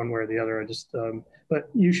for this one way or the other. I just, but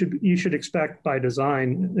you should expect by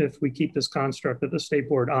design, if we keep this construct, that the state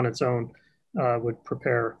board on its own would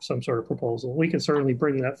prepare some sort of proposal. We can certainly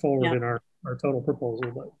bring that forward in our total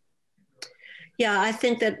proposal. But yeah, I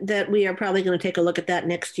think that we are probably going to take a look at that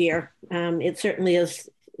next year. It certainly is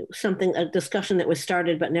a discussion that was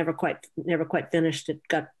started but never quite finished. It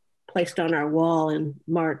got placed on our wall in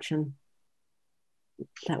March, and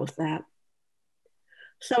that was that.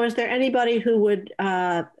 So is there anybody who would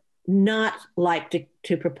not like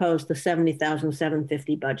to propose the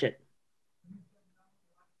 70,750 budget?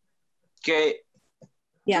 Kate.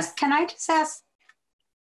 Yes. Can I just ask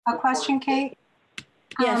a question, Kate?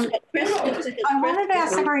 Yes. I wanted to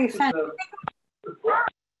ask Secretary French.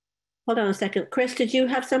 Hold on a second. Chris, did you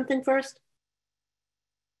have something first?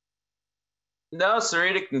 No,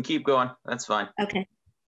 Sarita can keep going. That's fine. Okay.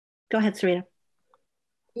 Go ahead, Sarita.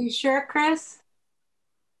 You sure, Chris?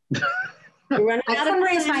 I couldn't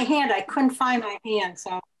raise my hand. I couldn't find my hand.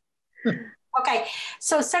 So, okay.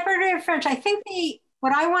 So Secretary French, I think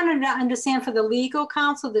what I wanted to understand for the legal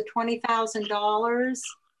counsel, the $20,000,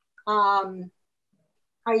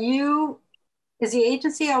 is the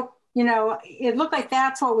agency, you know, it looked like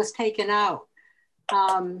that's what was taken out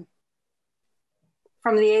from the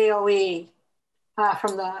AOE,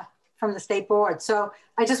 from the state board. So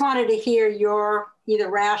I just wanted to hear your either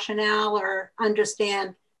rationale or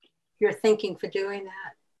understand your thinking for doing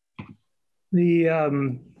that. We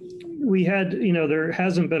had, you know, there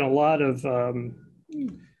hasn't been a lot of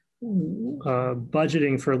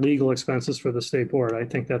budgeting for legal expenses for the state board. I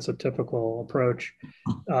think that's a typical approach.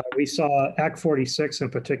 We saw Act 46 in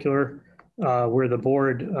particular, where the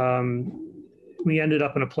board, we ended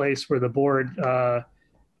up in a place where the board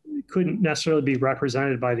couldn't necessarily be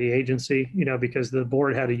represented by the agency, you know, because the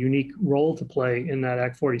board had a unique role to play in that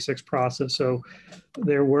Act 46 process. So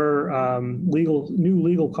there were new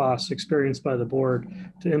legal costs experienced by the board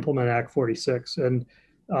to implement Act 46. And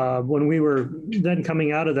when we were then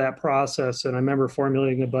coming out of that process, and I remember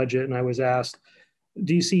formulating a budget, and I was asked,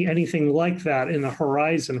 do you see anything like that in the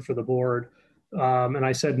horizon for the board? And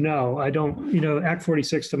I said, no, I don't. You know, Act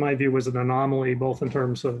 46, to my view, was an anomaly, both in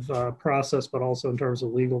terms of process, but also in terms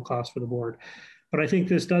of legal costs for the board. But I think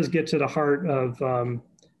this does get to the heart of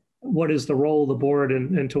what is the role of the board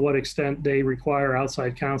and to what extent they require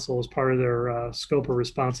outside counsel as part of their scope of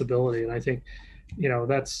responsibility. And I think, you know,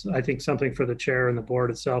 that's, I think, something for the chair and the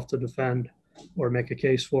board itself to defend or make a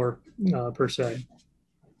case for, per se.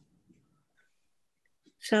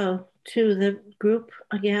 So to the group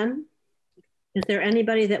again, is there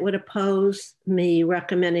anybody that would oppose me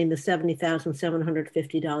recommending the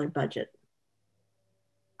 $70,750 budget?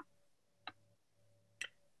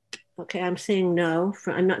 Okay, I'm seeing no.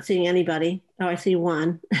 I'm not seeing anybody. Oh, I see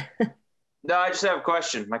one. No, I just have a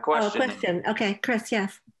question. My question. Oh, question. Okay, Chris,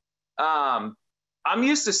 yes. I'm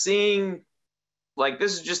used to seeing, like,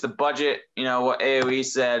 this is just the budget, you know, what AOE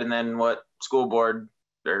said and then what school board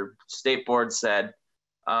or state board said.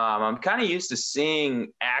 I'm kind of used to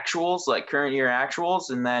seeing actuals, like current year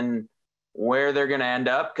actuals, and then where they're going to end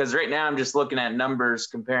up. Because right now I'm just looking at numbers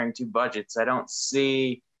comparing two budgets. I don't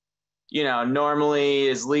see, you know, normally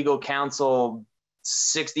is legal counsel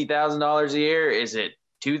 $60,000 a year? Is it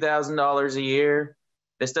 $2,000 a year?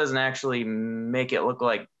 This doesn't actually make it look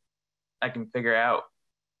like I can figure out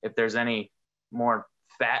if there's any more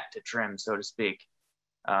fat to trim, so to speak.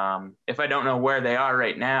 If I don't know where they are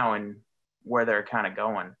right now and where they're kind of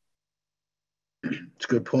going. It's a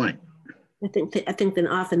good point. I think that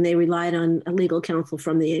often they relied on a legal counsel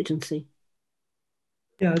from the agency.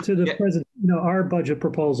 Yeah, to the present, you know, our budget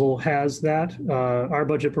proposal has that. Our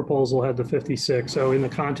budget proposal had the 56. So in the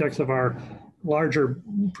context of our larger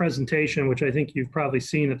presentation, which I think you've probably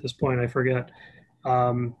seen at this point, I forget,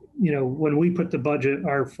 you know, when we put the budget,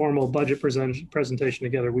 our formal budget presentation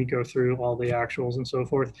together, we go through all the actuals and so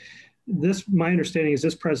forth. This, my understanding is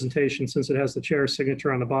this presentation, since it has the chair's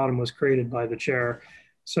signature on the bottom, was created by the chair,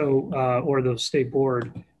 so or the state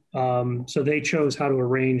board. So they chose how to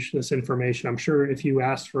arrange this information. I'm sure if you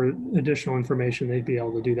asked for additional information, they'd be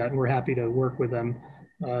able to do that, and we're happy to work with them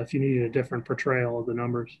if you needed a different portrayal of the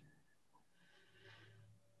numbers.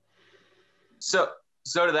 So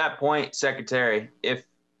to that point, Secretary, if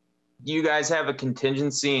you guys have a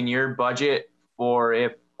contingency in your budget for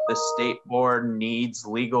if the state board needs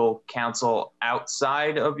legal counsel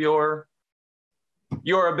outside of your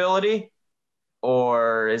ability,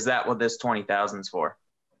 or is that what this 20,000 is for?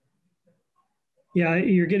 Yeah,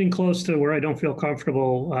 you're getting close to where I don't feel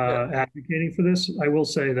comfortable advocating for this. I will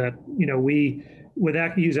say that, you know, we would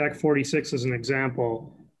use Act 46 as an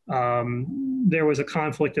example. There was a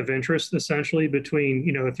conflict of interest essentially between,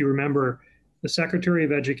 you know, if you remember, the Secretary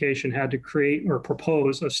of Education had to create or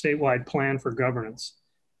propose a statewide plan for governance.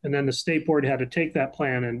 And then the state board had to take that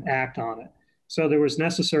plan and act on it. So there was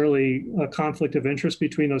necessarily a conflict of interest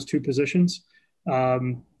between those two positions.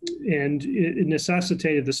 And it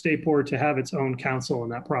necessitated the state board to have its own counsel in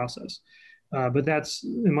that process. But that's,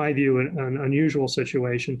 in my view, an unusual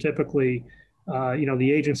situation. Typically, you know,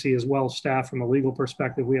 the agency is well staffed from a legal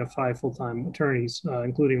perspective. We have 5 full-time attorneys,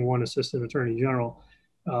 including 1 assistant attorney general.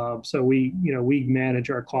 So we manage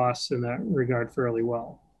our costs in that regard fairly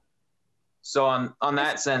well. So on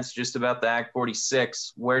that sense, just about the Act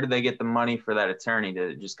 46, where do they get the money for that attorney?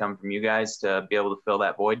 Did it just come from you guys to be able to fill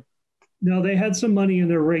that void? No, they had some money in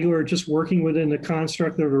their regular, just working within the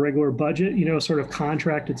construct of the regular budget, sort of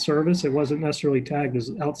contracted service. It wasn't necessarily tagged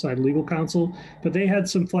as outside legal counsel, but they had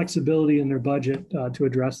some flexibility in their budget to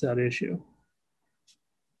address that issue.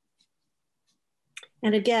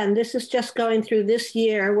 And again, this is just going through this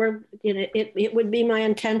year. It would be my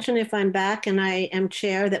intention if I'm back and I am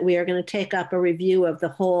chair that we are going to take up a review of the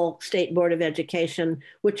whole State Board of Education,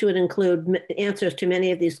 which would include answers to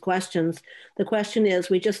many of these questions. The question is,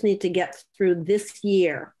 we just need to get through this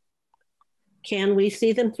year. Can we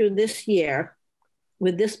see them through this year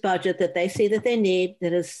with this budget that they see that they need,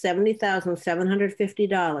 that is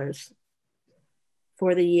 $70,750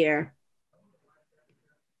 for the year?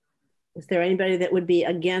 Is there anybody that would be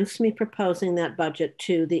against me proposing that budget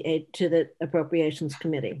to the Appropriations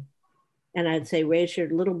Committee? And I'd say raise your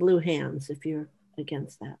little blue hands if you're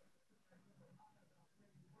against that.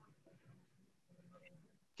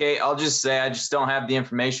 Okay, I'll just say I just don't have the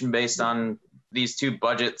information based on these two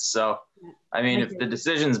budgets. So, I mean, if the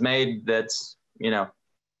decision's made, that's,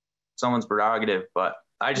 someone's prerogative, but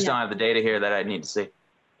I just don't have the data here that I need to see.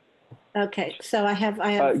 Okay, so I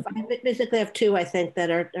basically have two, I think,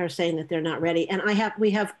 that are saying that they're not ready. And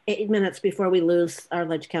we have 8 minutes before we lose our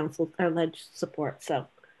ledge support, so.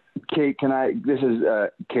 Kate, this is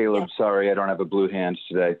Caleb, yeah. Sorry, I don't have a blue hand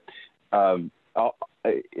today.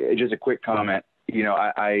 Just a quick comment.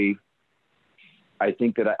 I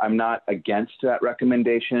think that I'm not against that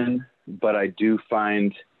recommendation, but I do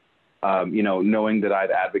find, knowing that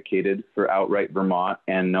I've advocated for outright Vermont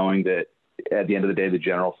and knowing that at the end of the day, the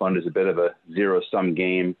general fund is a bit of a zero-sum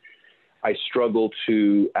game. I struggle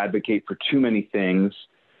to advocate for too many things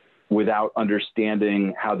without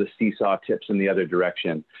understanding how the seesaw tips in the other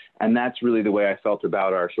direction. And that's really the way I felt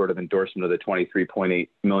about our sort of endorsement of the $23.8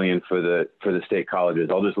 million for the state colleges.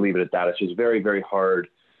 I'll just leave it at that. It's just very, very hard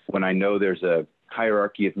when I know there's a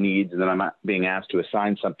hierarchy of needs and then I'm not being asked to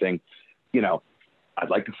assign something, I'd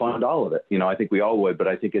like to fund all of it. I think we all would, but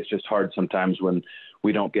I think it's just hard sometimes when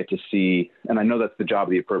we don't get to see, and I know that's the job of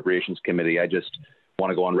the Appropriations Committee. I just want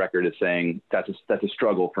to go on record as saying that's a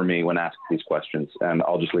struggle for me when asked these questions, and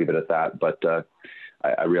I'll just leave it at that. But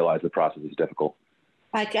I realize the process is difficult.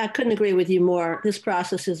 I couldn't agree with you more. This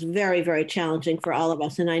process is very, very challenging for all of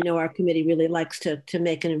us. And I know our committee really likes to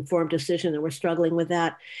make an informed decision, and we're struggling with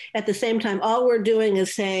that. At the same time, all we're doing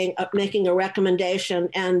is making a recommendation,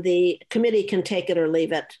 and the committee can take it or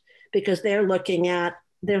leave it, because they're looking at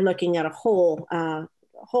a whole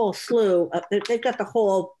slew. They've got the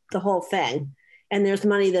whole thing. And there's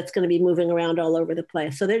money that's going to be moving around all over the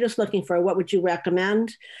place. So they're just looking for, what would you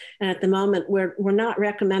recommend? And at the moment, we're not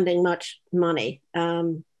recommending much money.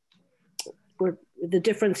 The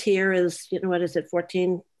difference here is, what is it,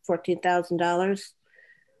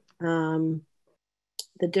 $14,000.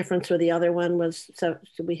 The difference with the other one was, so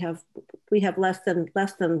we have less than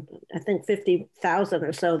I think 50,000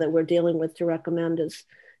 or so that we're dealing with to recommend as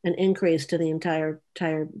an increase to the entire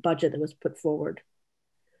budget that was put forward.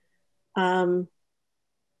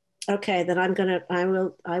 Okay, then I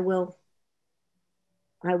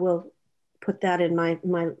will put that in my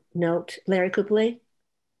note. Larry Copley?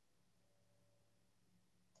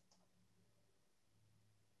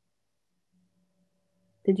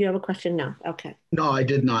 Did you have a question? No, okay. No, I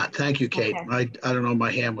did not. Thank you, Kate. Okay. I don't know,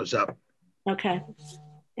 my hand was up. Okay,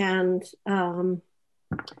 and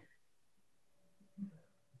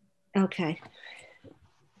okay.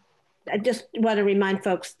 I just want to remind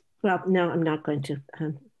folks, well, no, I'm not going to.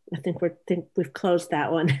 I think we've closed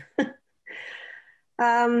that one.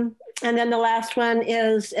 And then the last one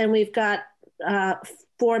is, and we've got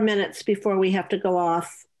 4 minutes before we have to go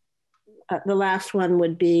off. The last one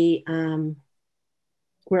would be,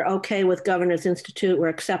 we're okay with Governor's Institute. We're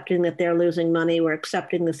accepting that they're losing money. We're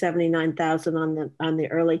accepting the $79,000 on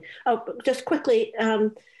the early. Oh, just quickly,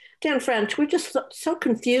 Dan French, we're just so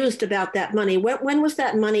confused about that money. When was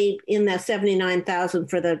that money in that $79,000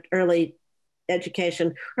 for the early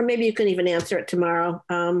education? Or maybe you can even answer it tomorrow.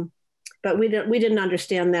 But we didn't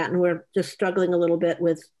understand that, and we're just struggling a little bit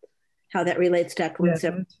with how that relates to Act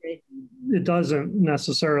 173. It doesn't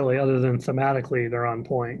necessarily, other than thematically, they're on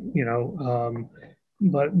point,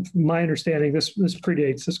 But my understanding, this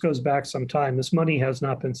predates, this goes back some time. This money has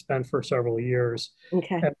not been spent for several years.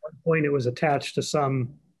 Okay. At one point, it was attached to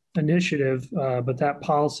some initiative, but that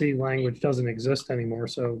policy language doesn't exist anymore.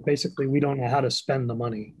 So basically, we don't know how to spend the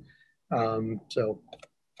money. So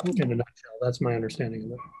in a nutshell, that's my understanding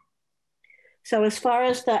of it. So as far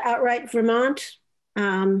as the outright Vermont,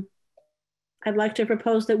 I'd like to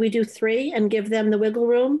propose that we do 3 and give them the wiggle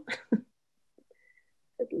room.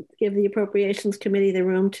 Give the Appropriations Committee the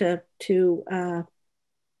room to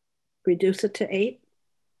reduce it to 8.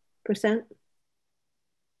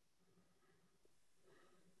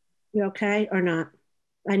 You okay or not?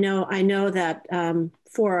 I know that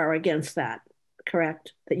 4 are against that,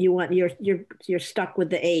 correct? That you want, you're stuck with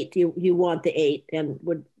the 8. You want the 8 and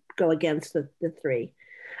would go against the 3.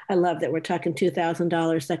 I love that we're talking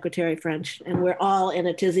 $2,000, Secretary French, and we're all in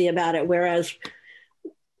a tizzy about it. Whereas,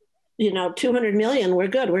 200 million, we're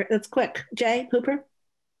good. That's quick. Jay Hooper?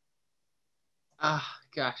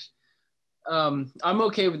 Gosh. I'm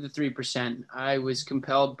okay with the 3%. I was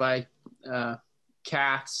compelled by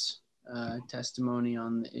Kath's testimony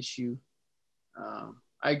on the issue.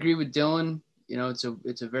 I agree with Dylan.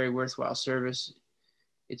 It's a very worthwhile service.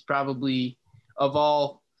 It's probably, of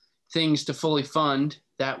all things to fully fund,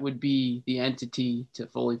 that would be the entity to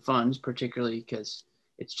fully fund, particularly because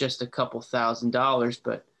it's just a couple $1,000s.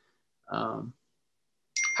 But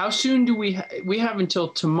how soon do we have until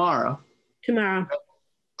tomorrow? Tomorrow.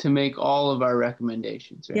 To make all of our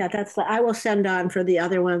recommendations. Right? Yeah, I will send on for the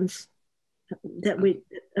other ones that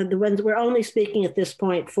the ones we're only speaking at this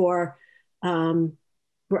point for,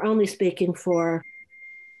 we're only speaking for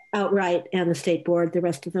outright and the state board. The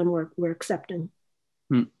rest of them we're accepting.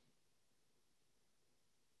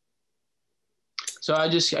 So I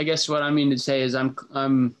guess what I mean to say is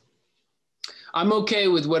I'm okay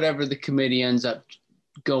with whatever the committee ends up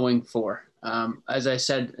going for. As I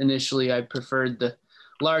said initially, I preferred the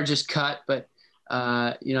largest cut, but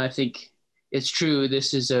I think it's true.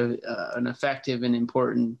 This is an effective and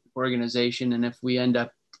important organization, and if we end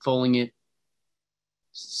up pulling it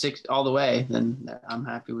 6 all the way, then I'm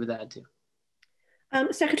happy with that too.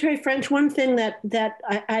 Secretary French, one thing that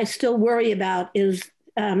I still worry about is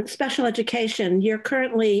special education. You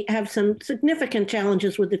currently have some significant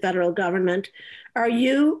challenges with the federal government. Are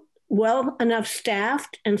you well enough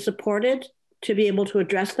staffed and supported to be able to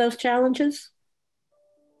address those challenges?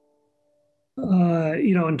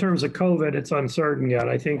 In terms of COVID, it's uncertain yet.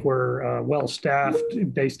 I think we're well staffed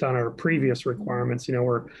based on our previous requirements.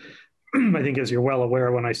 We're, I think, as you're well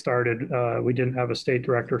aware, when I started, we didn't have a state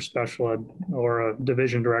director of special ed or a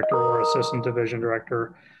division director or assistant division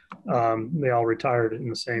director. They all retired in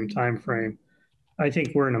the same time frame. I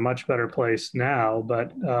think we're in a much better place now,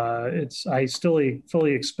 but I still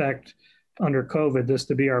fully expect under COVID this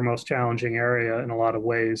to be our most challenging area in a lot of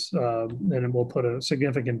ways, and it will put a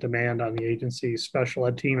significant demand on the agency's special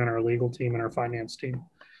ed team and our legal team and our finance team.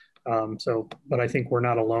 But I think we're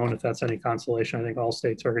not alone, if that's any consolation. I think all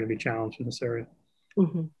states are going to be challenged in this area.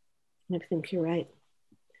 I think you're right.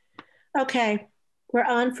 Okay, we're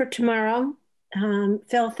on for tomorrow.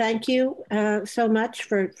 Phil, thank you so much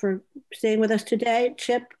for staying with us today.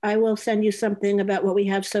 Chip, I will send you something about what we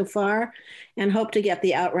have so far and hope to get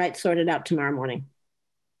the outright sorted out tomorrow morning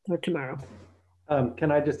or tomorrow.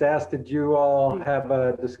 Can I just ask, did you all have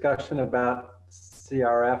a discussion about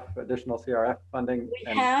CRF, additional CRF funding?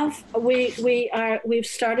 We've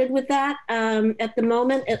started with that. At the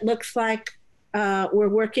moment, it looks like we're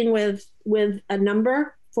working with a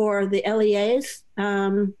number for the LEAs.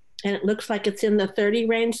 And it looks like it's in the 30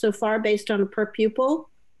 range so far based on a per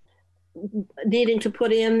pupil, needing to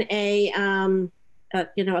put in a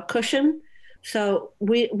cushion. So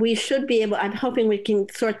we should be able, I'm hoping we can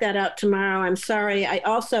sort that out tomorrow. I'm sorry. I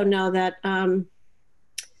also know that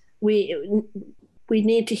we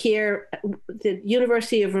need to hear the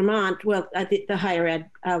University of Vermont, well, the higher ed,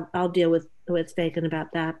 I'll deal with Fagan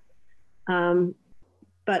about that.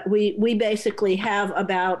 But we basically have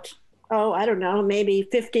about, I don't know, maybe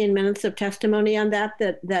 15 minutes of testimony on that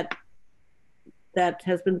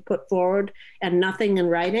has been put forward and nothing in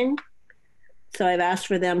writing. So I've asked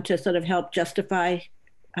for them to sort of help justify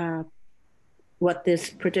what this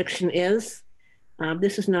prediction is.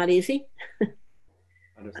 This is not easy.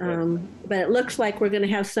 But it looks like we're going to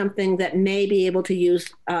have something that may be able to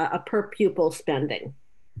use a per pupil spending,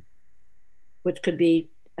 which could be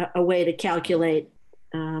a way to calculate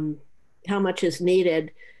how much is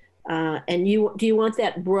needed. And do you want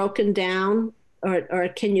that broken down, or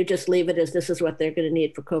can you just leave it as this is what they're going to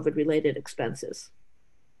need for COVID related expenses?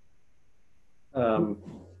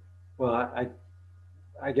 Well,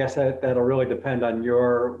 I guess that'll really depend on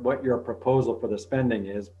what your proposal for the spending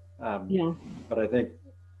is. But I think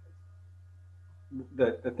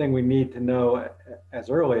the thing we need to know as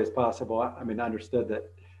early as possible, I mean, understood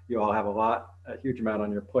that you all have a huge amount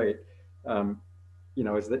on your plate.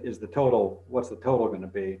 Is the total, what's the total going to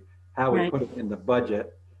be? How we put it in the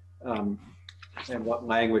budget and what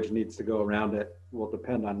language needs to go around it will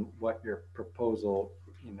depend on what your proposal,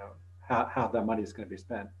 how that money is going to be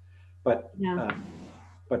spent. But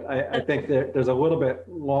I think there's a little bit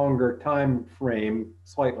longer time frame,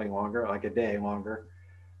 slightly longer, like a day longer,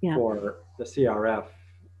 for the CRF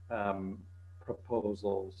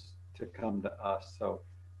proposals to come to us. So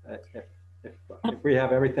if we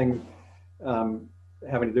have everything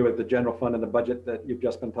having to do with the general fund and the budget that you've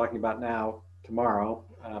just been talking about now, tomorrow,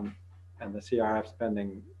 and the CRF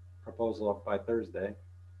spending proposal up by Thursday.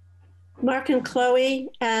 Mark and Chloe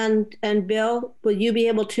and Bill, will you be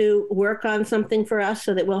able to work on something for us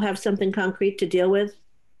so that we'll have something concrete to deal with?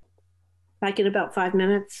 Like in about 5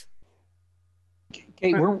 minutes?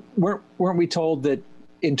 Kate, weren't we told that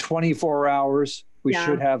in 24 hours we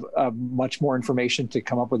should have much more information to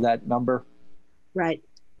come up with that number? Right.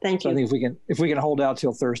 Thank you. So I think if we can hold out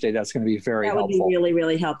till Thursday, that's going to be very helpful. That would be really,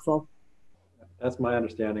 really helpful. That's my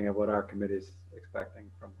understanding of what our committee's expecting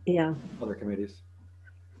from other committees.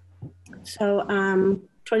 So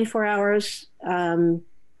 24 hours.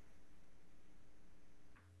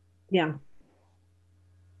 Yeah.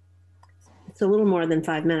 It's a little more than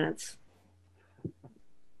 5 minutes.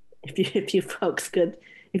 If you folks could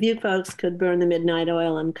burn the midnight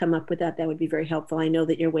oil and come up with that, that would be very helpful. I know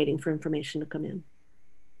that you're waiting for information to come in.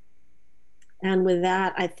 And with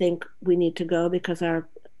that, I think we need to go because our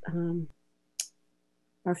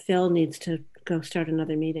Phil needs to go start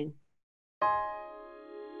another meeting.